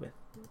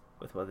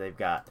with what they've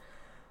got.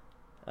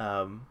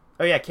 Cameron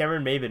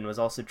Maybin was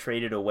also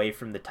traded away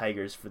from the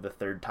Tigers for the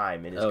 3rd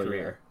time in his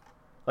career. Yeah.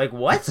 Like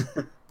what?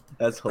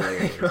 That's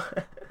hilarious.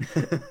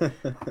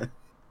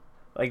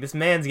 Like, this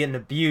man's getting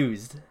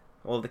abused.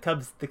 Well, the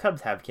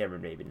Cubs have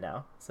Cameron Maybin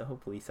now, so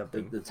hopefully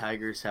something. The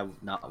Tigers have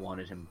not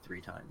wanted him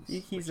 3 times.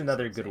 He's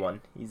another good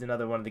one. He's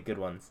another one of the good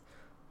ones.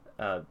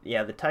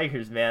 Yeah, the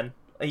Tigers, man.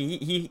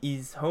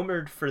 He's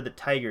homered for the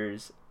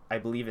Tigers, I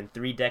believe, in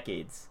 3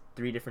 decades,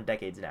 3 different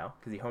decades now,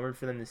 because he homered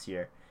for them this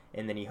year,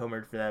 and then he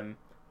homered for them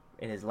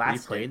in his last.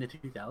 Did he play in the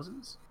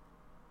 2000s?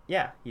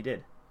 Yeah, he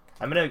did.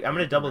 I'm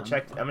gonna double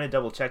check. I'm gonna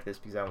double check this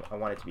because I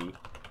want it to be,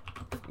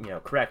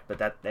 correct. But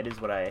that is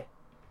what I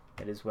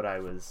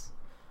was,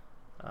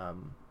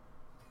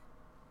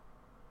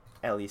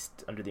 at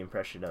least under the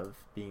impression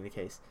of being the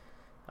case.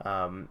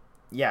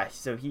 Yeah,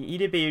 so he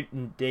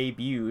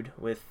debuted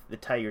with the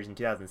Tigers in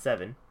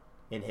 2007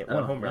 and hit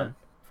 1 home run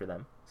for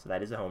them. So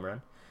that is a home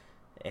run.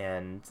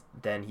 And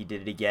then he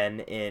did it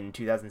again in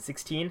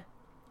 2016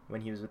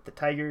 when he was with the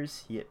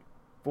Tigers. He hit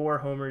 4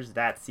 homers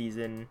that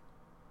season.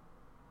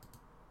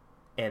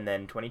 And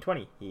then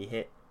 2020, he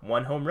hit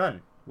 1 home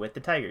run with the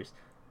Tigers.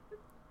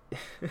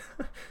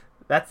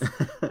 That's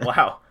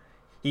wow.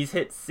 He's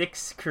hit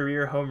 6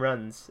 career home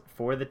runs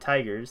for the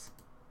Tigers,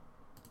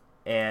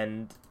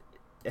 and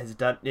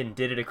did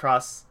it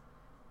across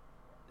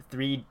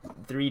three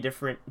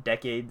different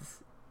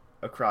decades,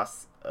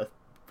 across a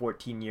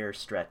 14-year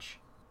stretch.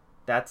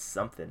 That's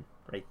something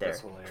right there.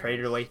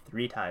 Traded away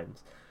 3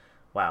 times.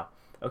 Wow.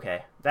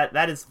 Okay,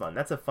 that is fun.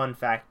 That's a fun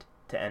fact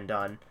to end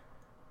on,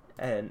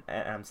 and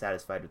I'm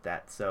satisfied with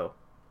that. So,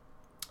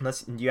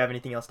 do you have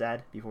anything else to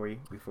add before we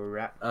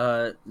wrap?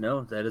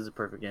 No, that is a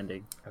perfect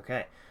ending.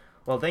 Okay.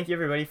 Well, thank you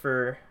everybody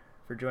for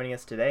joining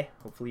us today.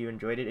 Hopefully you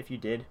enjoyed it. If you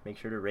did, make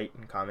sure to rate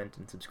and comment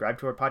and subscribe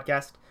to our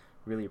podcast.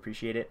 Really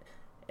appreciate it.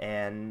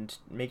 And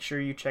make sure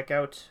you check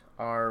out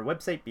our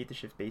website,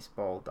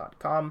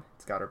 beattheshiftbaseball.com.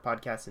 It's got our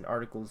podcasts and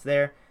articles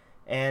there.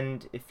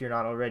 And if you're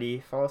not already,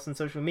 follow us on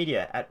social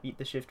media at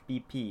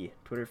BeatTheShiftBP,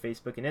 Twitter,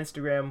 Facebook, and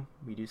Instagram.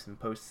 We do some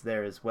posts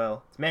there as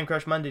well. It's Man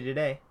Crush Monday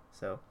today,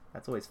 so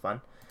that's always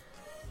fun.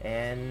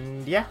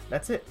 And yeah,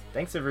 that's it.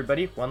 Thanks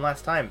everybody. One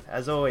last time.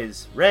 As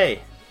always,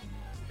 Ray.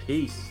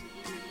 Peace.